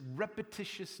this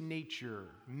repetitious nature,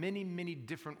 many, many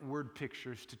different word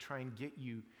pictures to try and get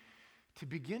you to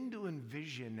begin to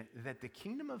envision that the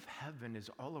kingdom of heaven is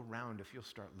all around if you'll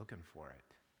start looking for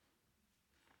it.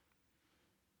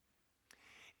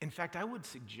 In fact, I would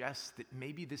suggest that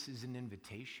maybe this is an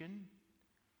invitation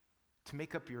to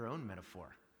make up your own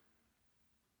metaphor.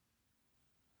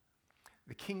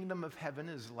 The kingdom of heaven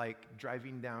is like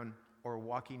driving down or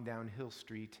walking down Hill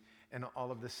Street, and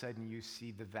all of a sudden you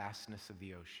see the vastness of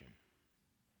the ocean.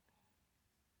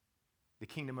 The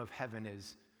kingdom of heaven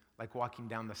is like walking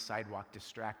down the sidewalk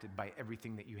distracted by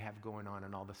everything that you have going on,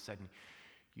 and all of a sudden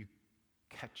you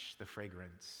catch the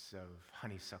fragrance of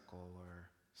honeysuckle or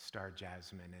star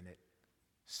jasmine, and it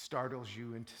startles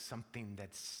you into something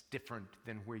that's different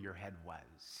than where your head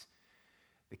was.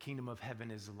 The kingdom of heaven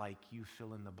is like you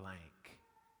fill in the blank.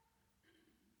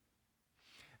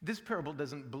 This parable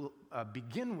doesn't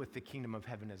begin with the kingdom of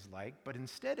heaven is like, but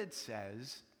instead it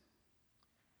says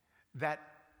that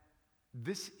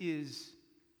this is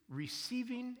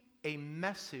receiving a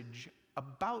message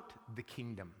about the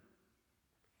kingdom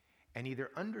and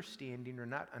either understanding or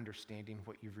not understanding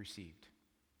what you've received.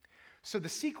 So the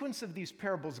sequence of these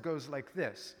parables goes like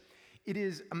this. It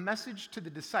is a message to the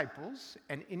disciples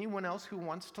and anyone else who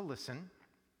wants to listen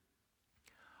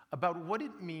about what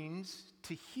it means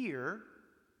to hear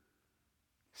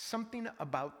something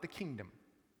about the kingdom.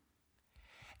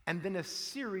 And then a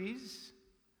series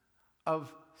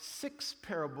of 6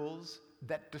 parables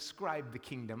that describe the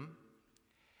kingdom,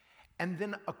 and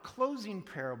then a closing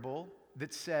parable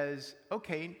that says,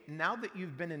 okay, now that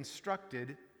you've been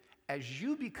instructed, as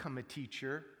you become a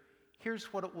teacher,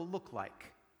 here's what it will look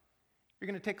like. You're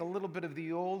going to take a little bit of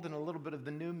the old and a little bit of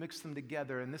the new, mix them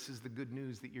together, and this is the good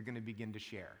news that you're going to begin to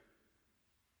share.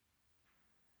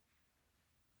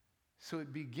 So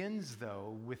it begins,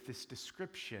 though, with this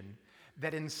description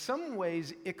that in some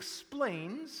ways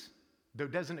explains, though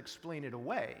doesn't explain it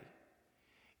away,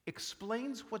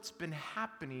 explains what's been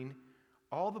happening,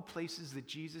 all the places that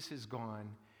Jesus has gone,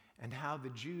 and how the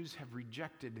Jews have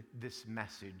rejected this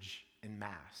message en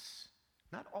masse.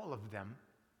 Not all of them,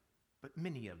 but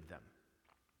many of them.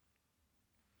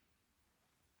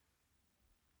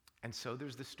 And so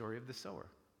there's the story of the sower.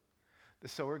 The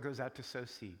sower goes out to sow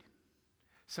seed.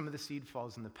 Some of the seed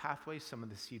falls in the pathway, some of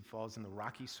the seed falls in the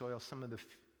rocky soil, some of the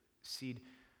seed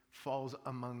falls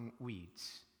among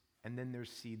weeds, and then there's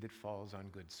seed that falls on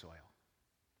good soil.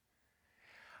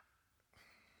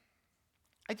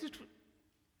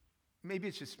 Maybe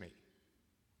it's just me.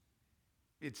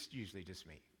 It's usually just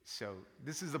me. So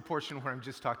this is the portion where I'm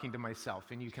just talking to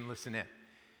myself, and you can listen in.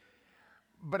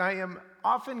 But I am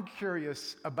often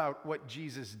curious about what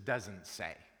Jesus doesn't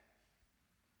say.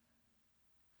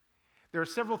 There are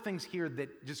several things here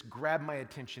that just grab my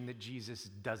attention that Jesus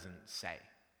doesn't say.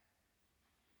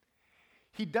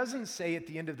 He doesn't say at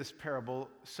the end of this parable,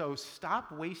 so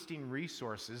stop wasting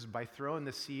resources by throwing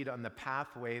the seed on the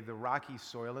pathway, the rocky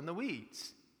soil, and the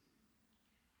weeds.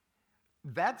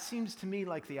 That seems to me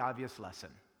like the obvious lesson.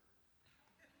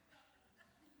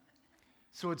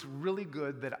 So it's really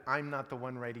good that I'm not the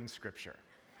one writing scripture.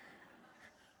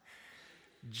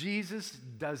 Jesus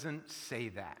doesn't say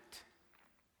that.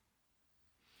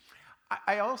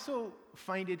 I also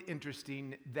find it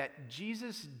interesting that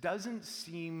Jesus doesn't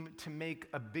seem to make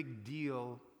a big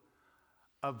deal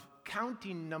of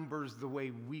counting numbers the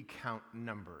way we count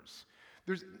numbers.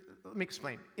 Let me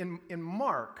explain. In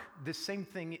Mark, the same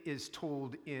thing is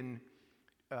told in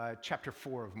chapter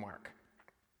 4 of Mark.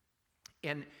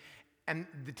 And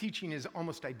the teaching is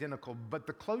almost identical, but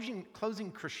the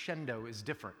closing crescendo is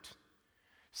different.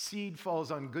 Seed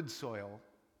falls on good soil,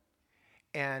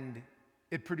 and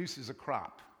it produces a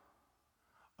crop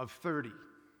of 30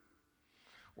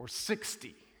 or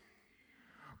 60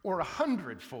 or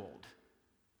 100-fold.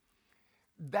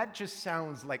 That just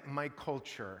sounds like my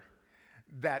culture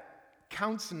that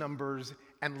counts numbers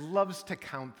and loves to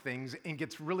count things and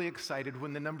gets really excited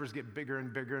when the numbers get bigger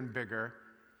and bigger and bigger.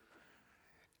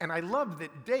 And I love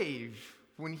that Dave,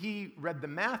 when he read the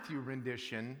Matthew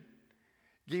rendition,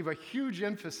 gave a huge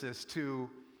emphasis to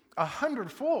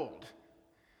 100-fold.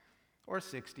 Or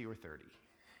 60 or 30.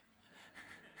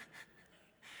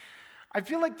 I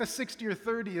feel like the 60 or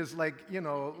 30 is like,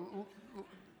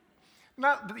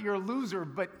 not that you're a loser,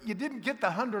 but you didn't get the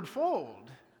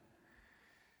 100-fold.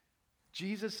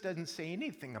 Jesus doesn't say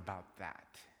anything about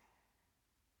that.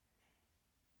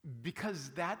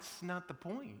 Because that's not the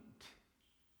point.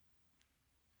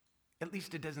 At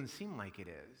least it doesn't seem like it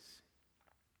is.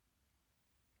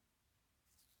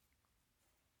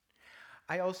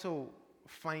 I also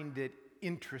find it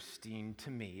interesting to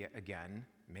me, again,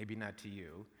 maybe not to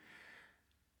you,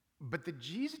 but that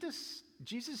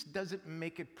Jesus doesn't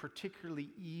make it particularly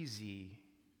easy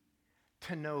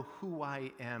to know who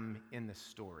I am in the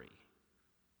story.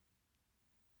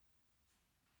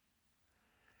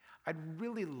 I'd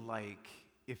really like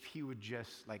if he would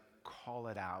just call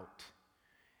it out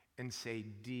and say,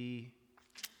 D,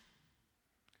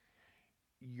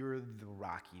 you're the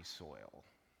rocky soil.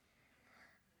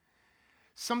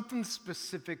 Something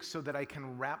specific so that I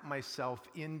can wrap myself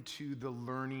into the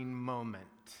learning moment.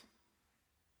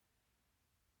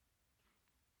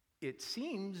 It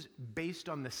seems, based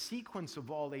on the sequence of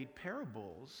all 8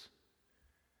 parables,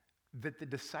 that the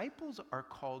disciples are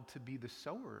called to be the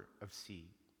sower of seed.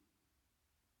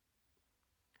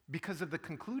 Because of the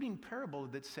concluding parable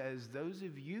that says, those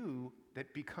of you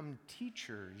that become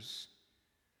teachers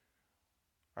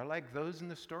are like those in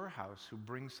the storehouse who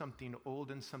bring something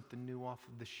old and something new off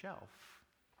of the shelf.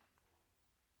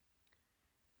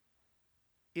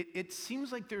 It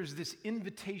seems like there's this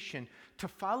invitation to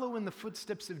follow in the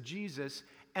footsteps of Jesus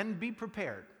and be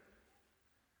prepared.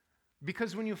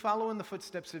 Because when you follow in the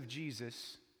footsteps of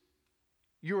Jesus,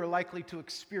 you are likely to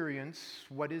experience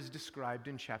what is described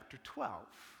in chapter 12.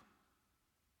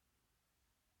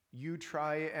 You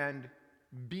try and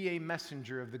be a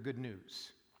messenger of the good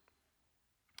news.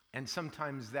 And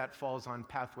sometimes that falls on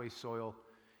pathway soil.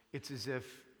 It's as if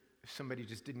somebody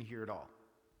just didn't hear it all.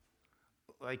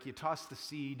 Like you tossed the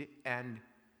seed and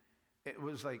it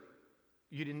was like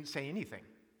you didn't say anything.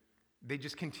 They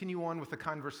just continue on with a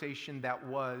conversation that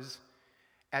was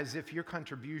as if your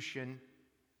contribution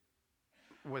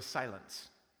was silence.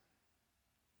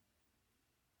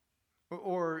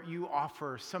 Or you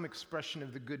offer some expression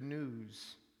of the good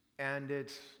news, and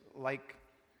it's like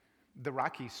the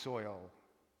rocky soil.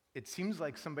 It seems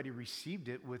like somebody received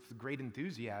it with great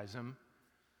enthusiasm,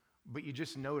 but you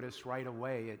just notice right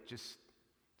away it just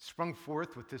sprung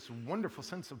forth with this wonderful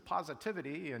sense of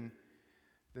positivity, and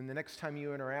then the next time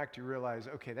you interact, you realize,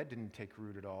 okay, that didn't take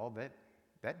root at all.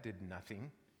 That did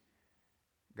nothing.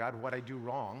 God, what'd I do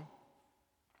wrong?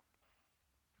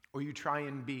 Or you try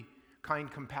and be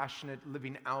kind, compassionate,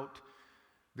 living out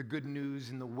the good news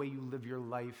in the way you live your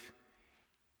life,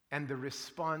 and the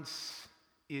response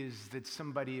is that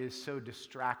somebody is so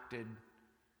distracted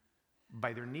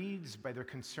by their needs, by their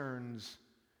concerns,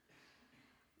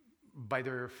 by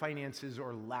their finances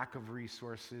or lack of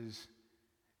resources,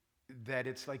 that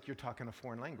it's like you're talking a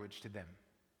foreign language to them.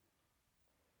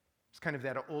 It's kind of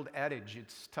that old adage,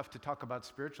 it's tough to talk about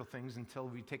spiritual things until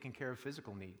we've taken care of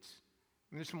physical needs.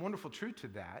 And there's some wonderful truth to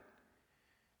that.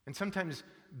 And sometimes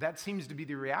that seems to be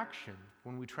the reaction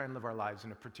when we try and live our lives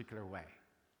in a particular way.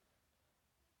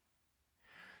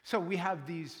 So we have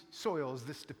these soils,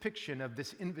 this depiction of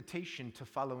this invitation to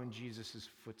follow in Jesus'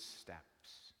 footsteps.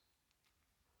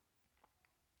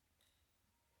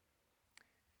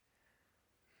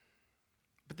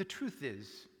 But the truth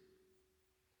is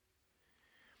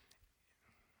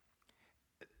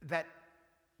that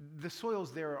the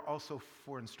soils there are also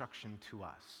for instruction to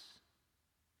us.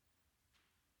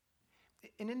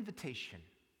 An invitation.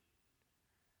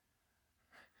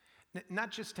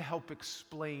 Not just to help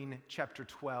explain chapter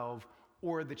 12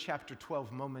 or the chapter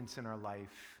 12 moments in our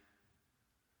life,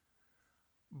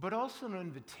 but also an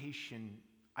invitation,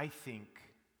 I think,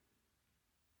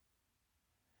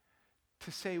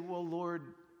 to say, well, Lord,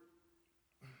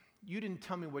 you didn't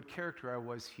tell me what character I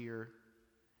was here.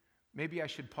 Maybe I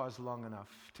should pause long enough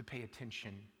to pay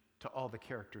attention to all the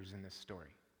characters in this story.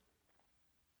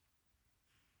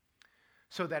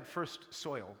 So that first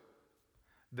soil,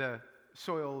 the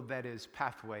soil that is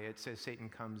pathway, it says Satan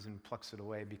comes and plucks it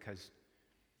away because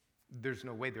there's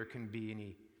no way there can be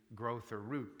any growth or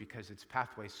root because it's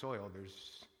pathway soil.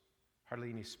 There's hardly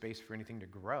any space for anything to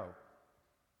grow.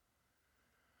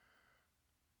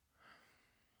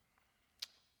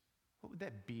 What would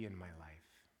that be in my life?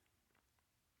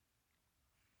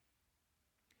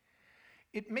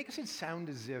 It makes it sound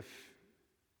as if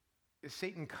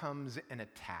Satan comes and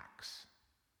attacks.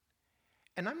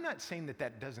 And I'm not saying that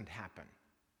that doesn't happen.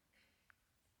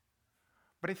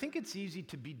 But I think it's easy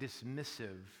to be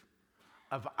dismissive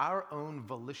of our own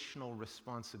volitional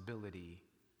responsibility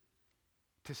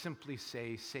to simply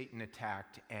say Satan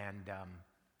attacked and,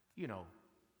 if it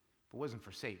wasn't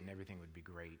for Satan, everything would be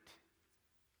great.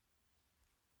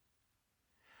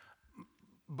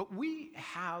 But we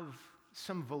have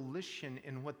some volition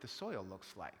in what the soil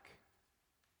looks like.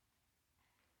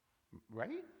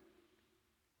 Right?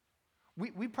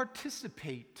 We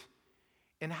participate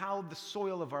in how the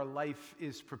soil of our life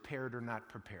is prepared or not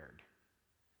prepared.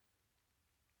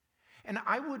 And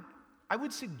I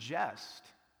would suggest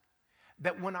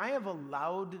that when I have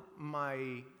allowed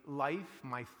my life,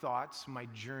 my thoughts, my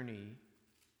journey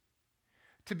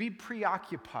to be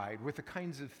preoccupied with the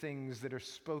kinds of things that are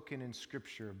spoken in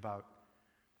Scripture about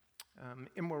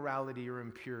immorality or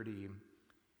impurity,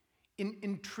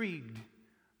 intrigued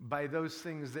by those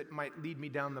things that might lead me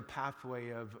down the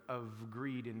pathway of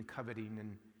greed and coveting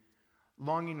and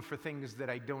longing for things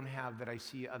that I don't have that I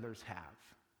see others have.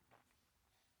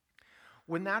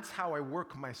 When that's how I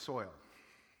work my soil,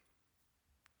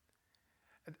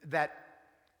 that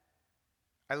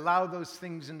I allow those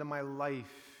things into my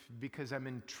life because I'm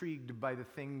intrigued by the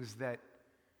things that,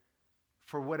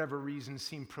 for whatever reason,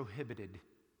 seem prohibited.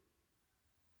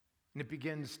 And it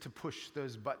begins to push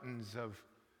those buttons of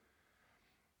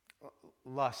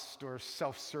lust or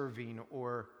self-serving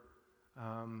or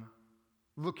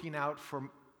looking out for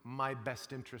my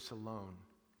best interests alone.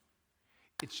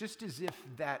 It's just as if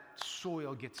that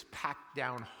soil gets packed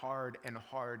down hard and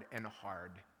hard and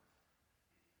hard.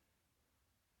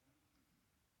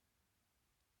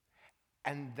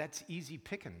 And that's easy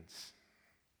pickings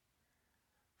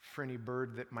for any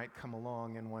bird that might come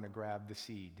along and want to grab the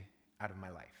seed out of my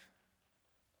life.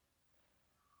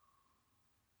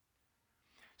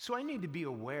 So I need to be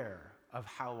aware of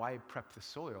how I prep the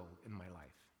soil in my life.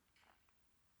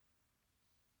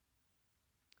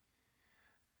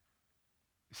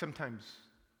 Sometimes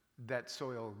that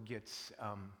soil gets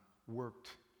worked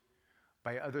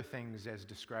by other things as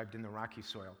described in the rocky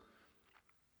soil.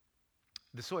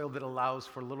 The soil that allows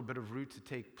for a little bit of root to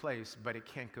take place, but it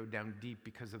can't go down deep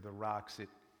because of the rocks. It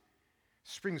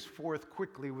springs forth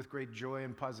quickly with great joy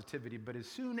and positivity, but as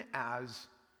soon as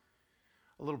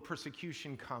a little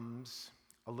persecution comes,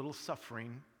 a little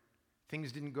suffering,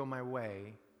 things didn't go my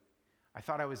way, I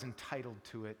thought I was entitled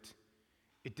to it,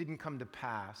 it didn't come to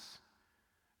pass.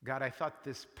 God, I thought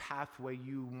this pathway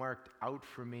you marked out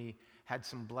for me had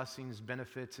some blessings,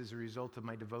 benefits as a result of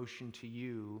my devotion to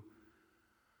you.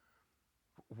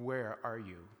 Where are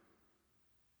you?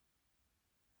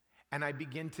 And I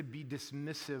begin to be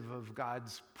dismissive of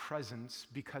God's presence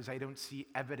because I don't see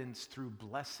evidence through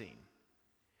blessing.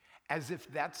 As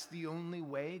if that's the only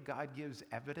way God gives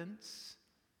evidence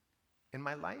in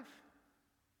my life.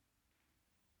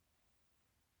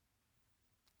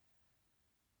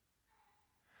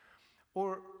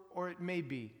 Or it may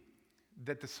be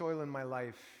that the soil in my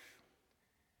life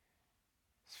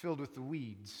is filled with the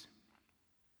weeds.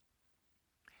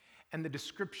 And the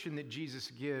description that Jesus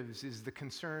gives is the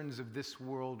concerns of this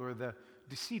world or the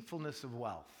deceitfulness of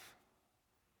wealth.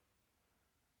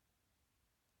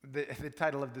 The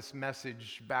title of this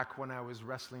message, back when I was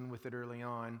wrestling with it early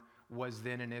on, was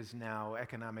then and is now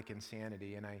Economic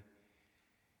Insanity. And I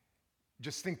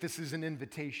just think this is an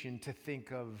invitation to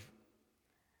think of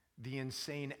the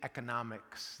insane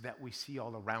economics that we see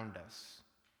all around us.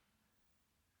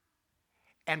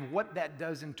 And what that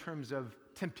does in terms of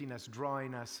tempting us,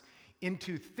 drawing us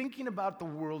into thinking about the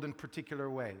world in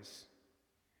particular ways.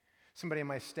 Somebody on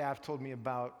my staff told me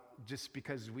about, just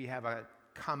because we have a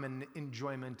common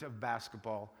enjoyment of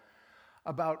basketball,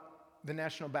 about the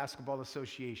National Basketball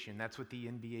Association. That's what the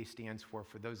NBA stands for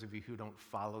those of you who don't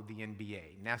follow the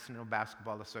NBA. National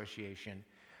Basketball Association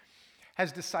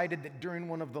has decided that during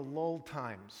one of the lull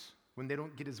times, when they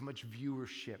don't get as much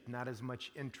viewership, not as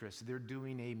much interest, they're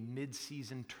doing a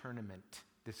mid-season tournament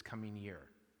this coming year.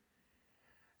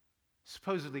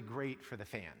 Supposedly great for the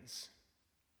fans.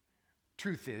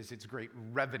 Truth is, it's great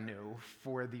revenue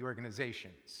for the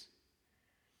organizations.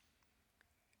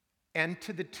 And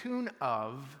to the tune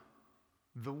of,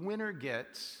 the winner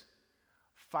gets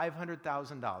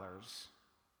 $500,000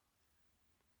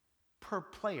 per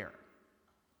player.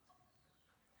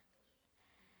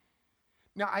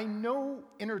 Now, I know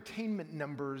entertainment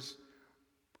numbers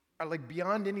are like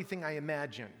beyond anything I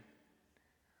imagine,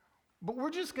 but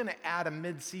we're just going to add a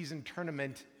mid-season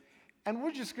tournament, and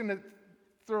we're just going to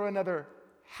throw another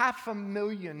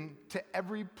 $500,000 to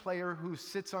every player who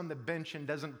sits on the bench and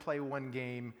doesn't play one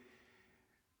game,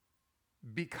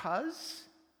 because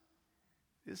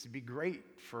this would be great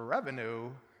for revenue.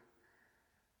 I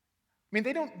mean,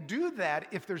 they don't do that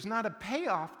if there's not a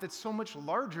payoff that's so much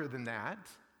larger than that.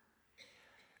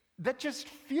 That just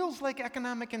feels like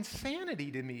economic insanity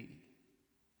to me.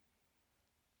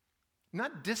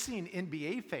 Not dissing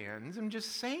NBA fans, I'm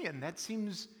just saying that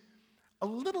seems a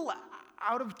little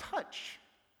out of touch.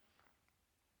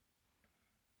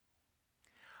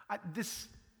 I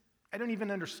don't even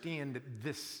understand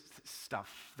this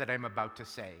stuff that I'm about to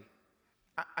say.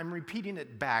 I'm repeating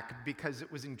it back because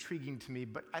it was intriguing to me,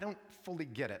 but I don't fully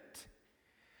get it.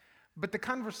 But the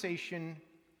conversation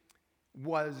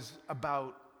was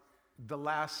about the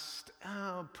last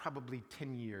probably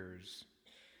 10 years.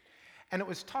 And it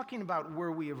was talking about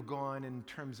where we have gone in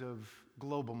terms of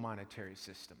global monetary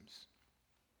systems.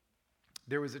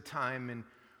 There was a time in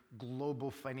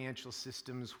global financial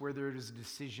systems where there was a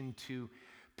decision to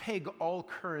peg all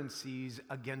currencies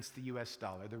against the US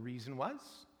dollar. The reason was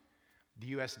the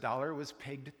US dollar was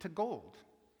pegged to gold.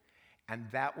 And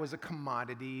that was a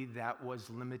commodity that was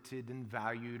limited and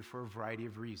valued for a variety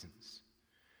of reasons.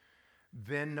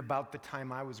 Then, about the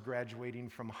time I was graduating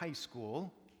from high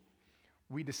school,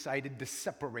 we decided to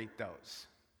separate those.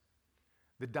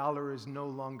 The dollar is no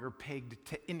longer pegged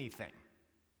to anything.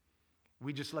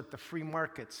 We just let the free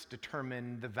markets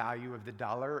determine the value of the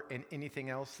dollar and anything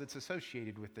else that's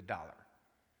associated with the dollar.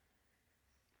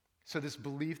 So this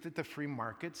belief that the free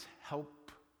markets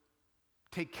help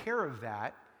take care of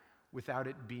that without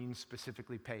it being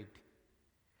specifically pegged.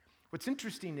 What's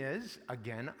interesting is,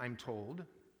 again, I'm told,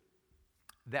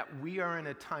 that we are in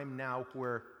a time now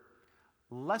where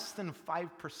less than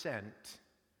 5%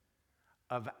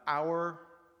 of our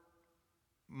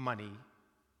money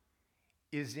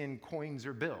is in coins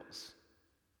or bills.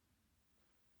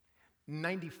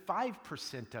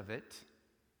 95% of it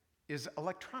is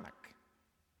electronic,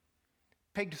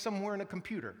 pegged somewhere in a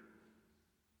computer.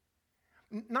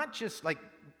 Not just like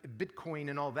Bitcoin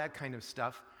and all that kind of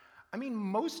stuff. I mean,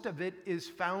 most of it is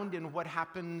found in what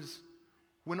happens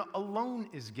when a loan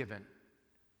is given.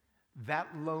 That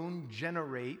loan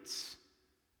generates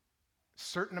a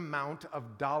certain amount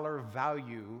of dollar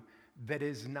value that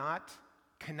is not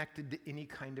connected to any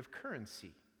kind of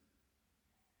currency.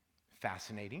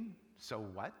 Fascinating. So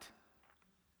what?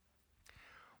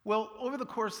 Well, over the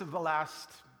course of the last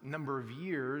number of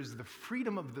years, the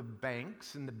freedom of the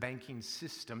banks and the banking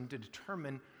system to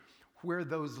determine where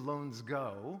those loans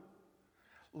go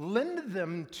lend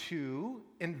them to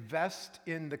invest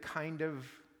in the kind of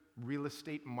real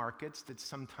estate markets that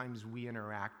sometimes we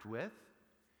interact with,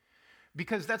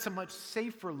 because that's a much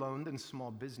safer loan than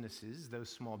small businesses. Those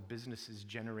small businesses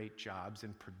generate jobs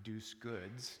and produce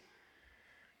goods.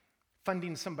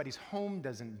 Funding somebody's home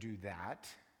doesn't do that,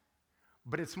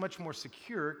 but it's much more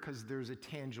secure because there's a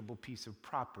tangible piece of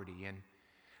property, and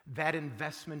that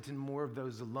investment in more of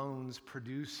those loans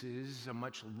produces a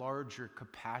much larger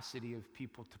capacity of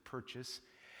people to purchase,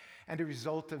 and a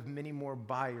result of many more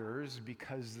buyers,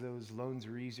 because those loans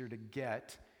are easier to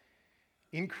get,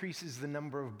 increases the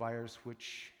number of buyers,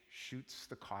 which shoots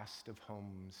the cost of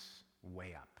homes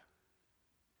way up.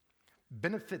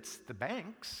 Benefits the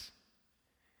banks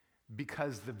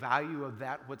because the value of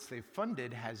that, what they've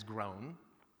funded, has grown,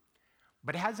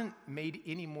 but hasn't made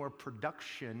any more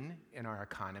production in our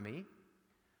economy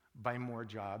by more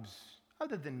jobs,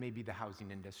 other than maybe the housing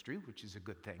industry, which is a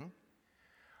good thing.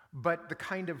 But the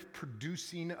kind of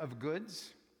producing of goods,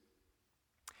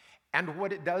 and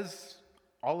what it does,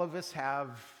 all of us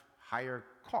have higher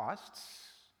costs,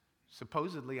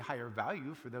 supposedly higher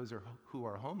value for those who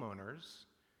are homeowners,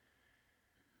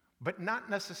 but not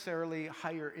necessarily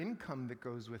higher income that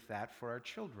goes with that for our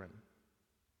children.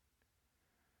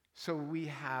 So we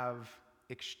have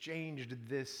exchanged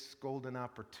this golden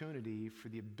opportunity for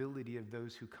the ability of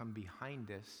those who come behind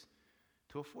us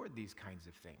to afford these kinds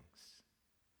of things.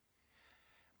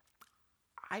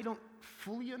 I don't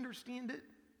fully understand it,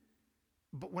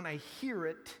 but when I hear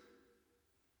it,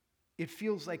 it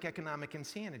feels like economic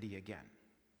insanity again.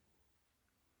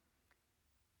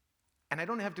 And I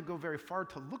don't have to go very far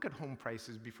to look at home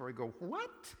prices before I go,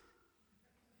 what?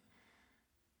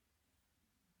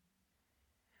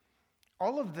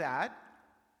 All of that,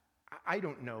 I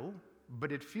don't know,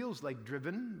 but it feels like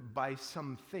driven by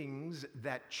some things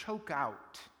that choke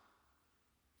out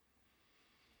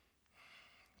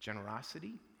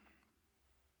generosity,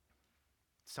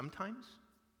 sometimes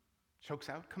chokes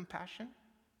out compassion.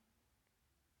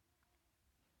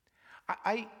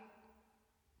 I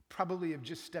probably have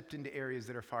just stepped into areas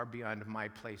that are far beyond my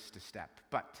place to step,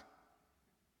 but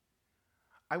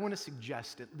I want to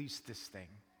suggest at least this thing,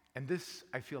 and this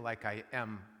I feel like I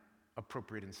am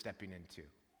appropriate in stepping into.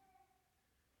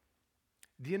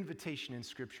 The invitation in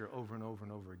Scripture over and over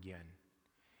and over again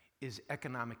is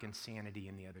economic insanity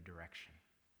in the other direction.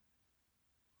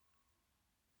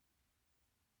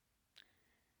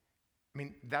 I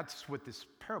mean, that's what this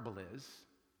parable is.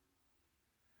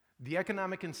 The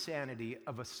economic insanity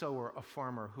of a sower, a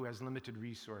farmer who has limited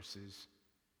resources,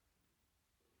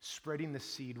 spreading the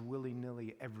seed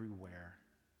willy-nilly everywhere,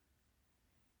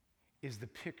 is the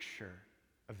picture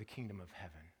of the kingdom of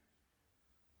heaven.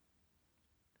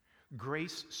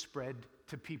 Grace spread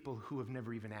to people who have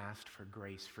never even asked for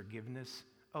grace, forgiveness.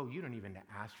 Oh, you don't even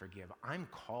ask for forgive. I'm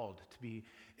called to be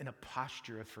in a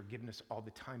posture of forgiveness all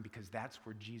the time because that's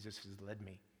where Jesus has led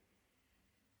me.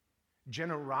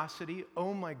 Generosity,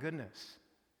 oh my goodness.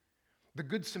 The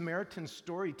Good Samaritan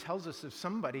story tells us of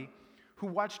somebody who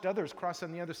watched others cross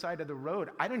on the other side of the road.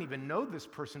 I don't even know this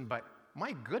person, but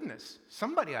my goodness,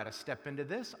 somebody ought to step into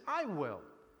this. I will.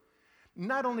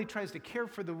 Not only tries to care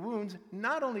for the wounds,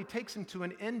 not only takes him to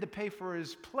an inn to pay for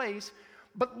his place,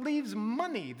 but leaves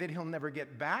money that he'll never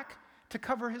get back to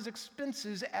cover his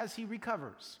expenses as he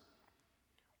recovers.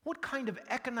 What kind of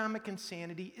economic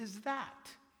insanity is that?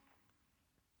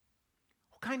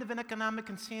 What kind of an economic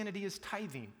insanity is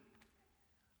tithing?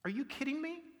 Are you kidding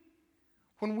me?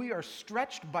 When we are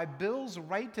stretched by bills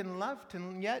right and left,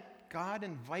 and yet God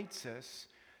invites us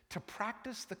to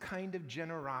practice the kind of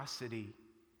generosity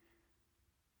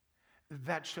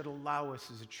that should allow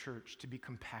us as a church to be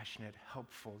compassionate,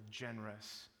 helpful,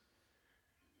 generous,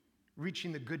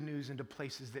 reaching the good news into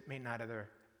places that may not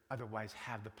otherwise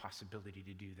have the possibility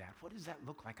to do that. What does that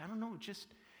look like? I don't know.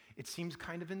 It seems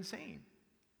kind of insane.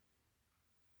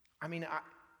 I mean,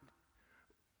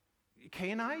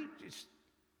 Kay and I,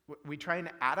 we trying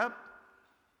to add up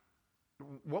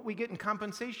what we get in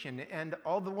compensation and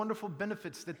all the wonderful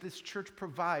benefits that this church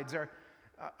provides,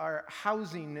 our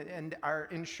housing and our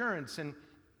insurance and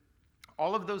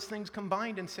all of those things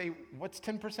combined, and say, what's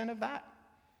 10% of that?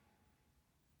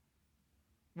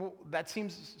 Well, that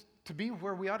seems to be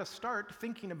where we ought to start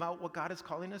thinking about what God is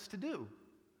calling us to do.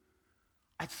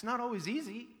 It's not always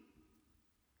easy.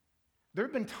 There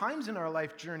have been times in our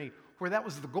life journey where that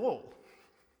was the goal.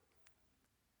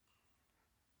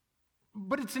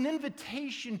 But it's an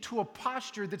invitation to a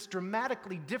posture that's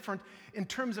dramatically different in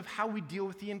terms of how we deal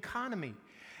with the economy.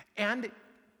 And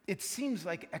it seems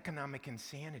like economic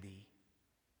insanity,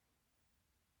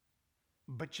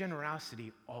 but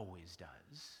generosity always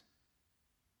does.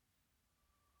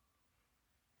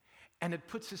 And it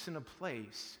puts us in a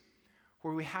place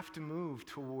where we have to move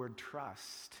toward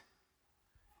trust.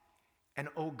 And,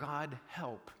 oh God,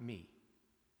 help me.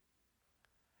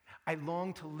 I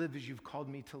long to live as you've called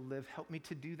me to live. Help me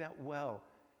to do that well.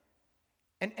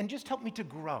 And just help me to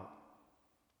grow,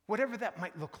 whatever that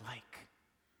might look like.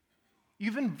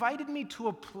 You've invited me to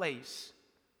a place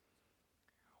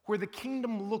where the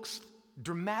kingdom looks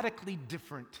dramatically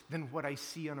different than what I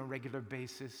see on a regular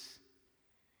basis.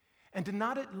 And to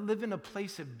not live in a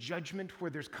place of judgment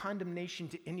where there's condemnation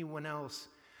to anyone else,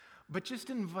 but just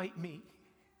invite me,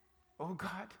 oh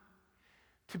God,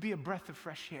 to be a breath of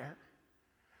fresh air,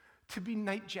 to be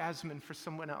night jasmine for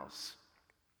someone else,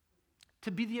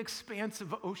 to be the expanse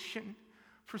of ocean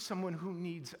for someone who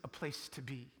needs a place to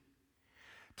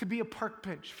be a park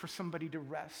bench for somebody to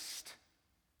rest,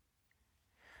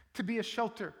 to be a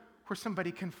shelter where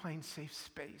somebody can find safe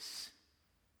space.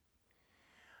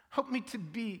 Help me to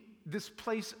be this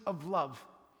place of love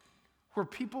where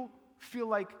people feel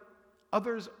like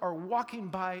others are walking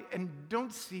by and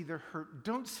don't see their hurt,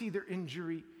 don't see their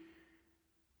injury.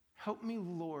 Help me,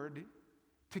 Lord,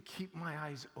 to keep my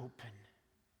eyes open.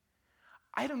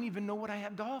 I don't even know what I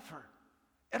have to offer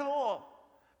at all.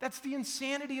 That's the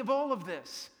insanity of all of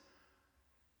this.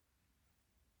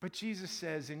 But Jesus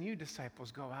says, and you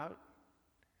disciples go out.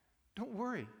 Don't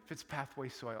worry if it's pathway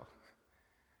soil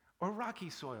or rocky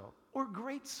soil or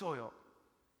great soil.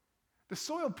 The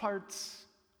soil part's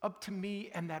up to me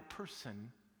and that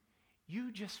person.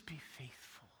 You just be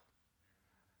faithful.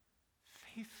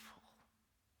 Faithful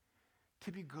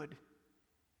to be good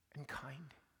and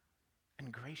kind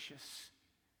and gracious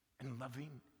and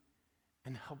loving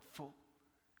and helpful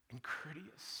and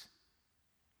courteous.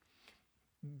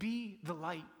 Be the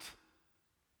light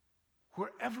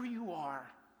wherever you are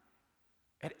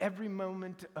at every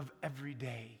moment of every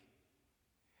day,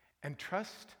 and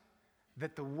trust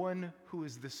that the one who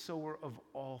is the sower of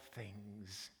all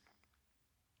things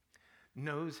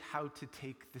knows how to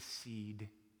take the seed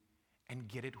and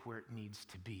get it where it needs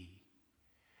to be.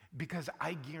 Because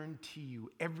I guarantee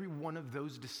you, every one of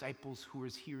those disciples who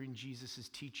is hearing Jesus'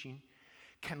 teaching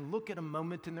can look at a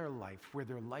moment in their life where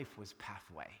their life was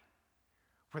pathway,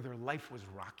 where their life was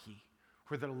rocky,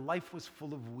 where their life was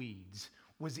full of weeds.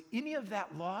 Was any of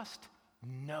that lost?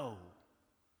 No.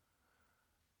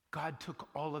 God took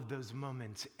all of those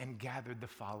moments and gathered the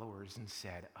followers and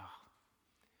said,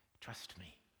 trust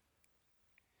me.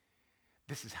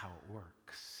 This is how it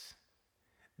works.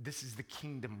 This is the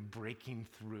kingdom breaking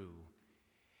through,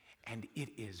 and it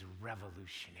is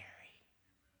revolutionary.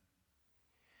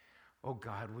 Oh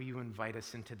God, will you invite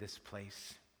us into this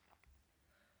place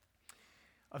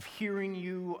of hearing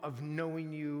you, of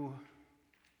knowing you,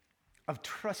 of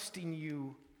trusting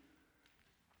you.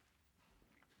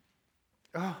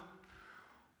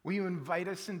 Will you invite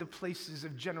us into places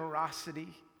of generosity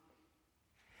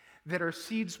that are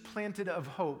seeds planted of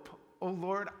hope? Oh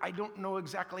Lord, I don't know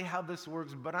exactly how this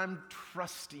works, but I'm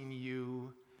trusting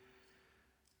you.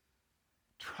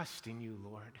 Trusting you,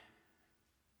 Lord.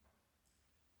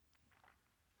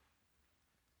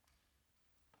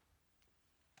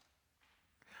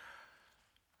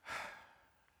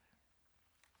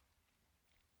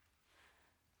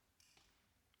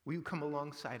 Will you come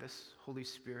alongside us, Holy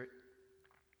Spirit?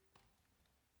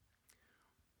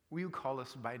 Will you call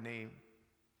us by name?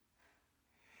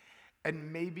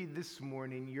 And maybe this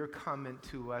morning your comment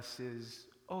to us is,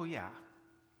 oh yeah,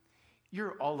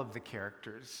 you're all of the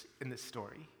characters in the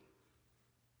story.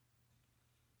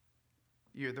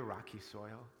 You're the rocky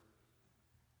soil.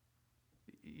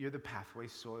 You're the pathway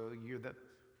soil. You're the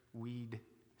weed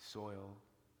soil.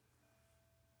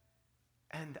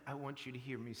 And I want you to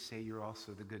hear me say you're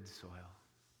also the good soil.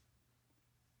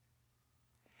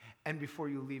 And before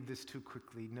you leave this too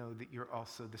quickly, know that you're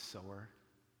also the sower.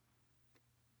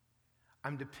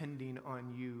 I'm depending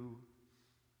on you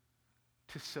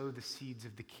to sow the seeds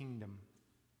of the kingdom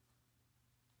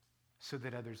so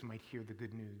that others might hear the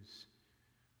good news,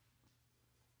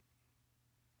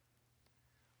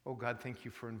 Oh God, thank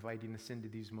you for inviting us into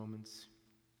these moments.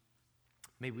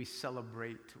 May we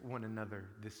celebrate one another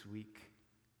this week.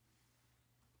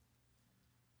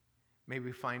 May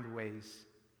we find ways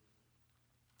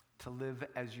to live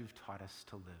as you've taught us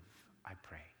to live, I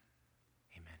pray.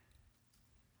 Amen.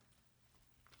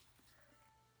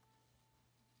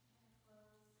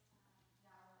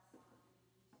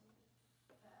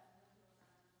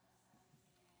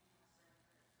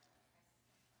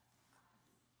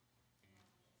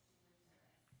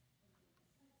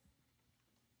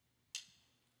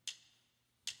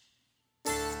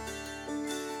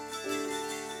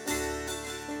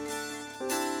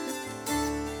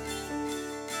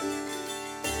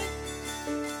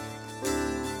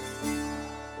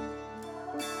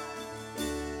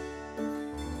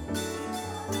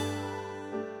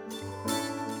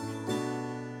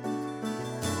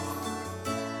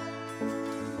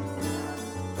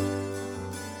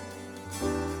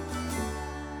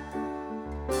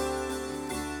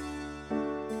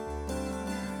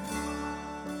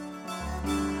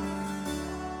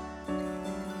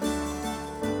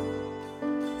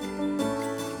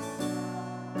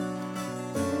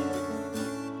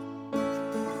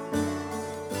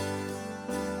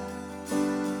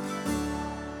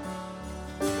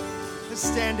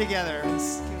 Stand together and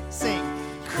sing.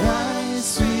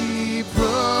 Christ we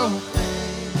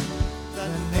proclaim, the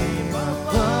name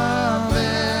above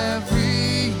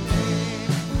every name,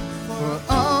 for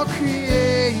all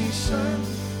creation,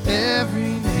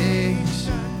 every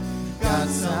nation,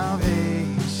 God's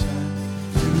salvation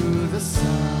through the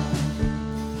Son.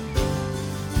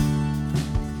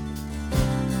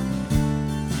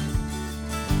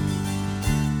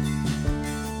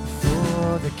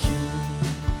 For the King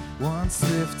once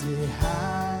lifted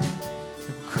high,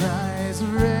 the cries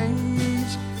of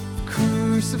rage,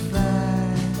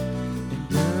 crucified,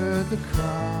 endured the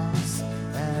cross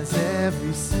as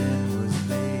every sin was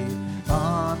laid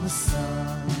on the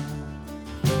Son.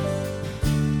 The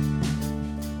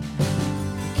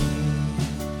King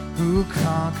who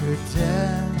conquered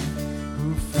death,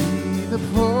 who freed the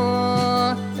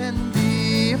poor and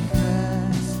the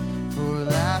oppressed, for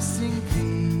lasting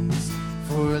peace,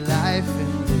 for life and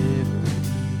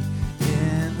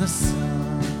the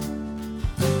Son.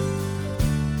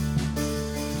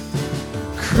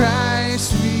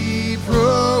 Christ we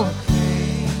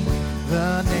proclaim,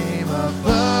 the name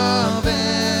above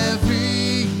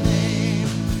every name,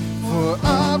 for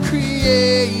all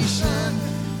creation,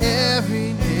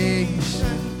 every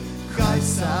nation,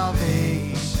 Christ's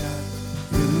salvation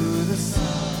through the Son.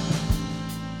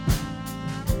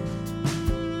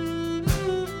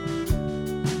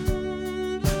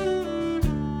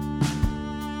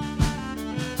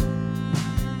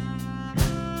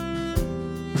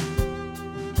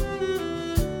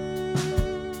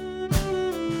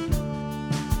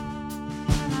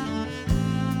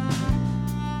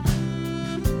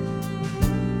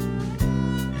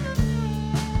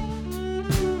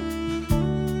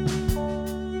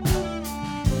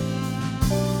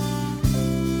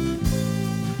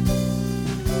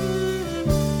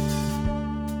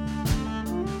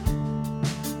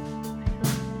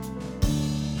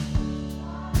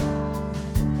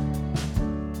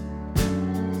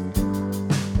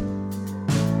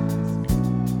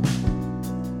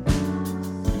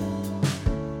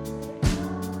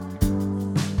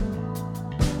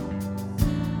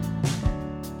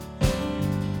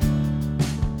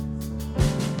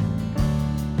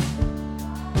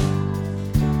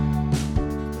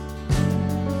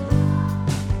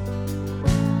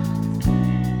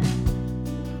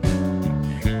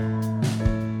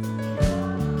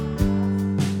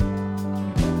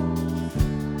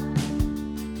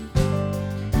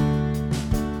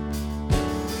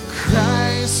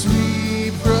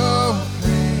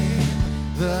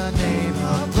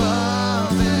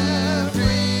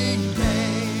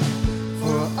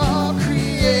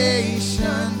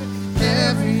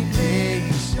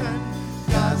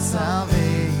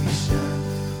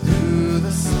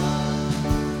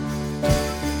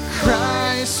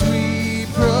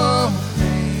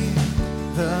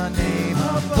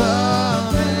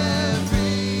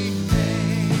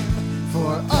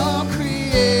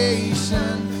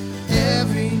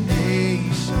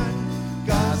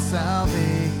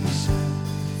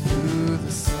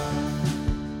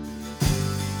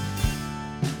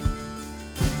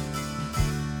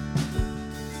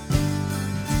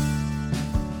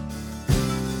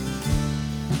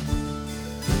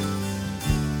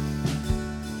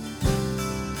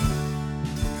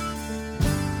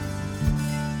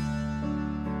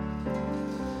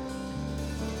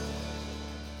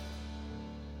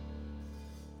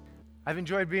 I've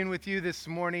enjoyed being with you this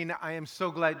morning. I am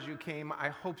so glad you came. I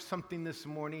hope something this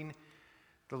morning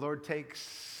the Lord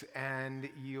takes and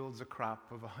yields a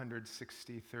crop of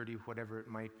 160, 30, whatever it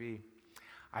might be.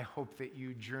 I hope that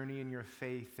you journey in your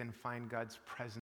faith and find God's presence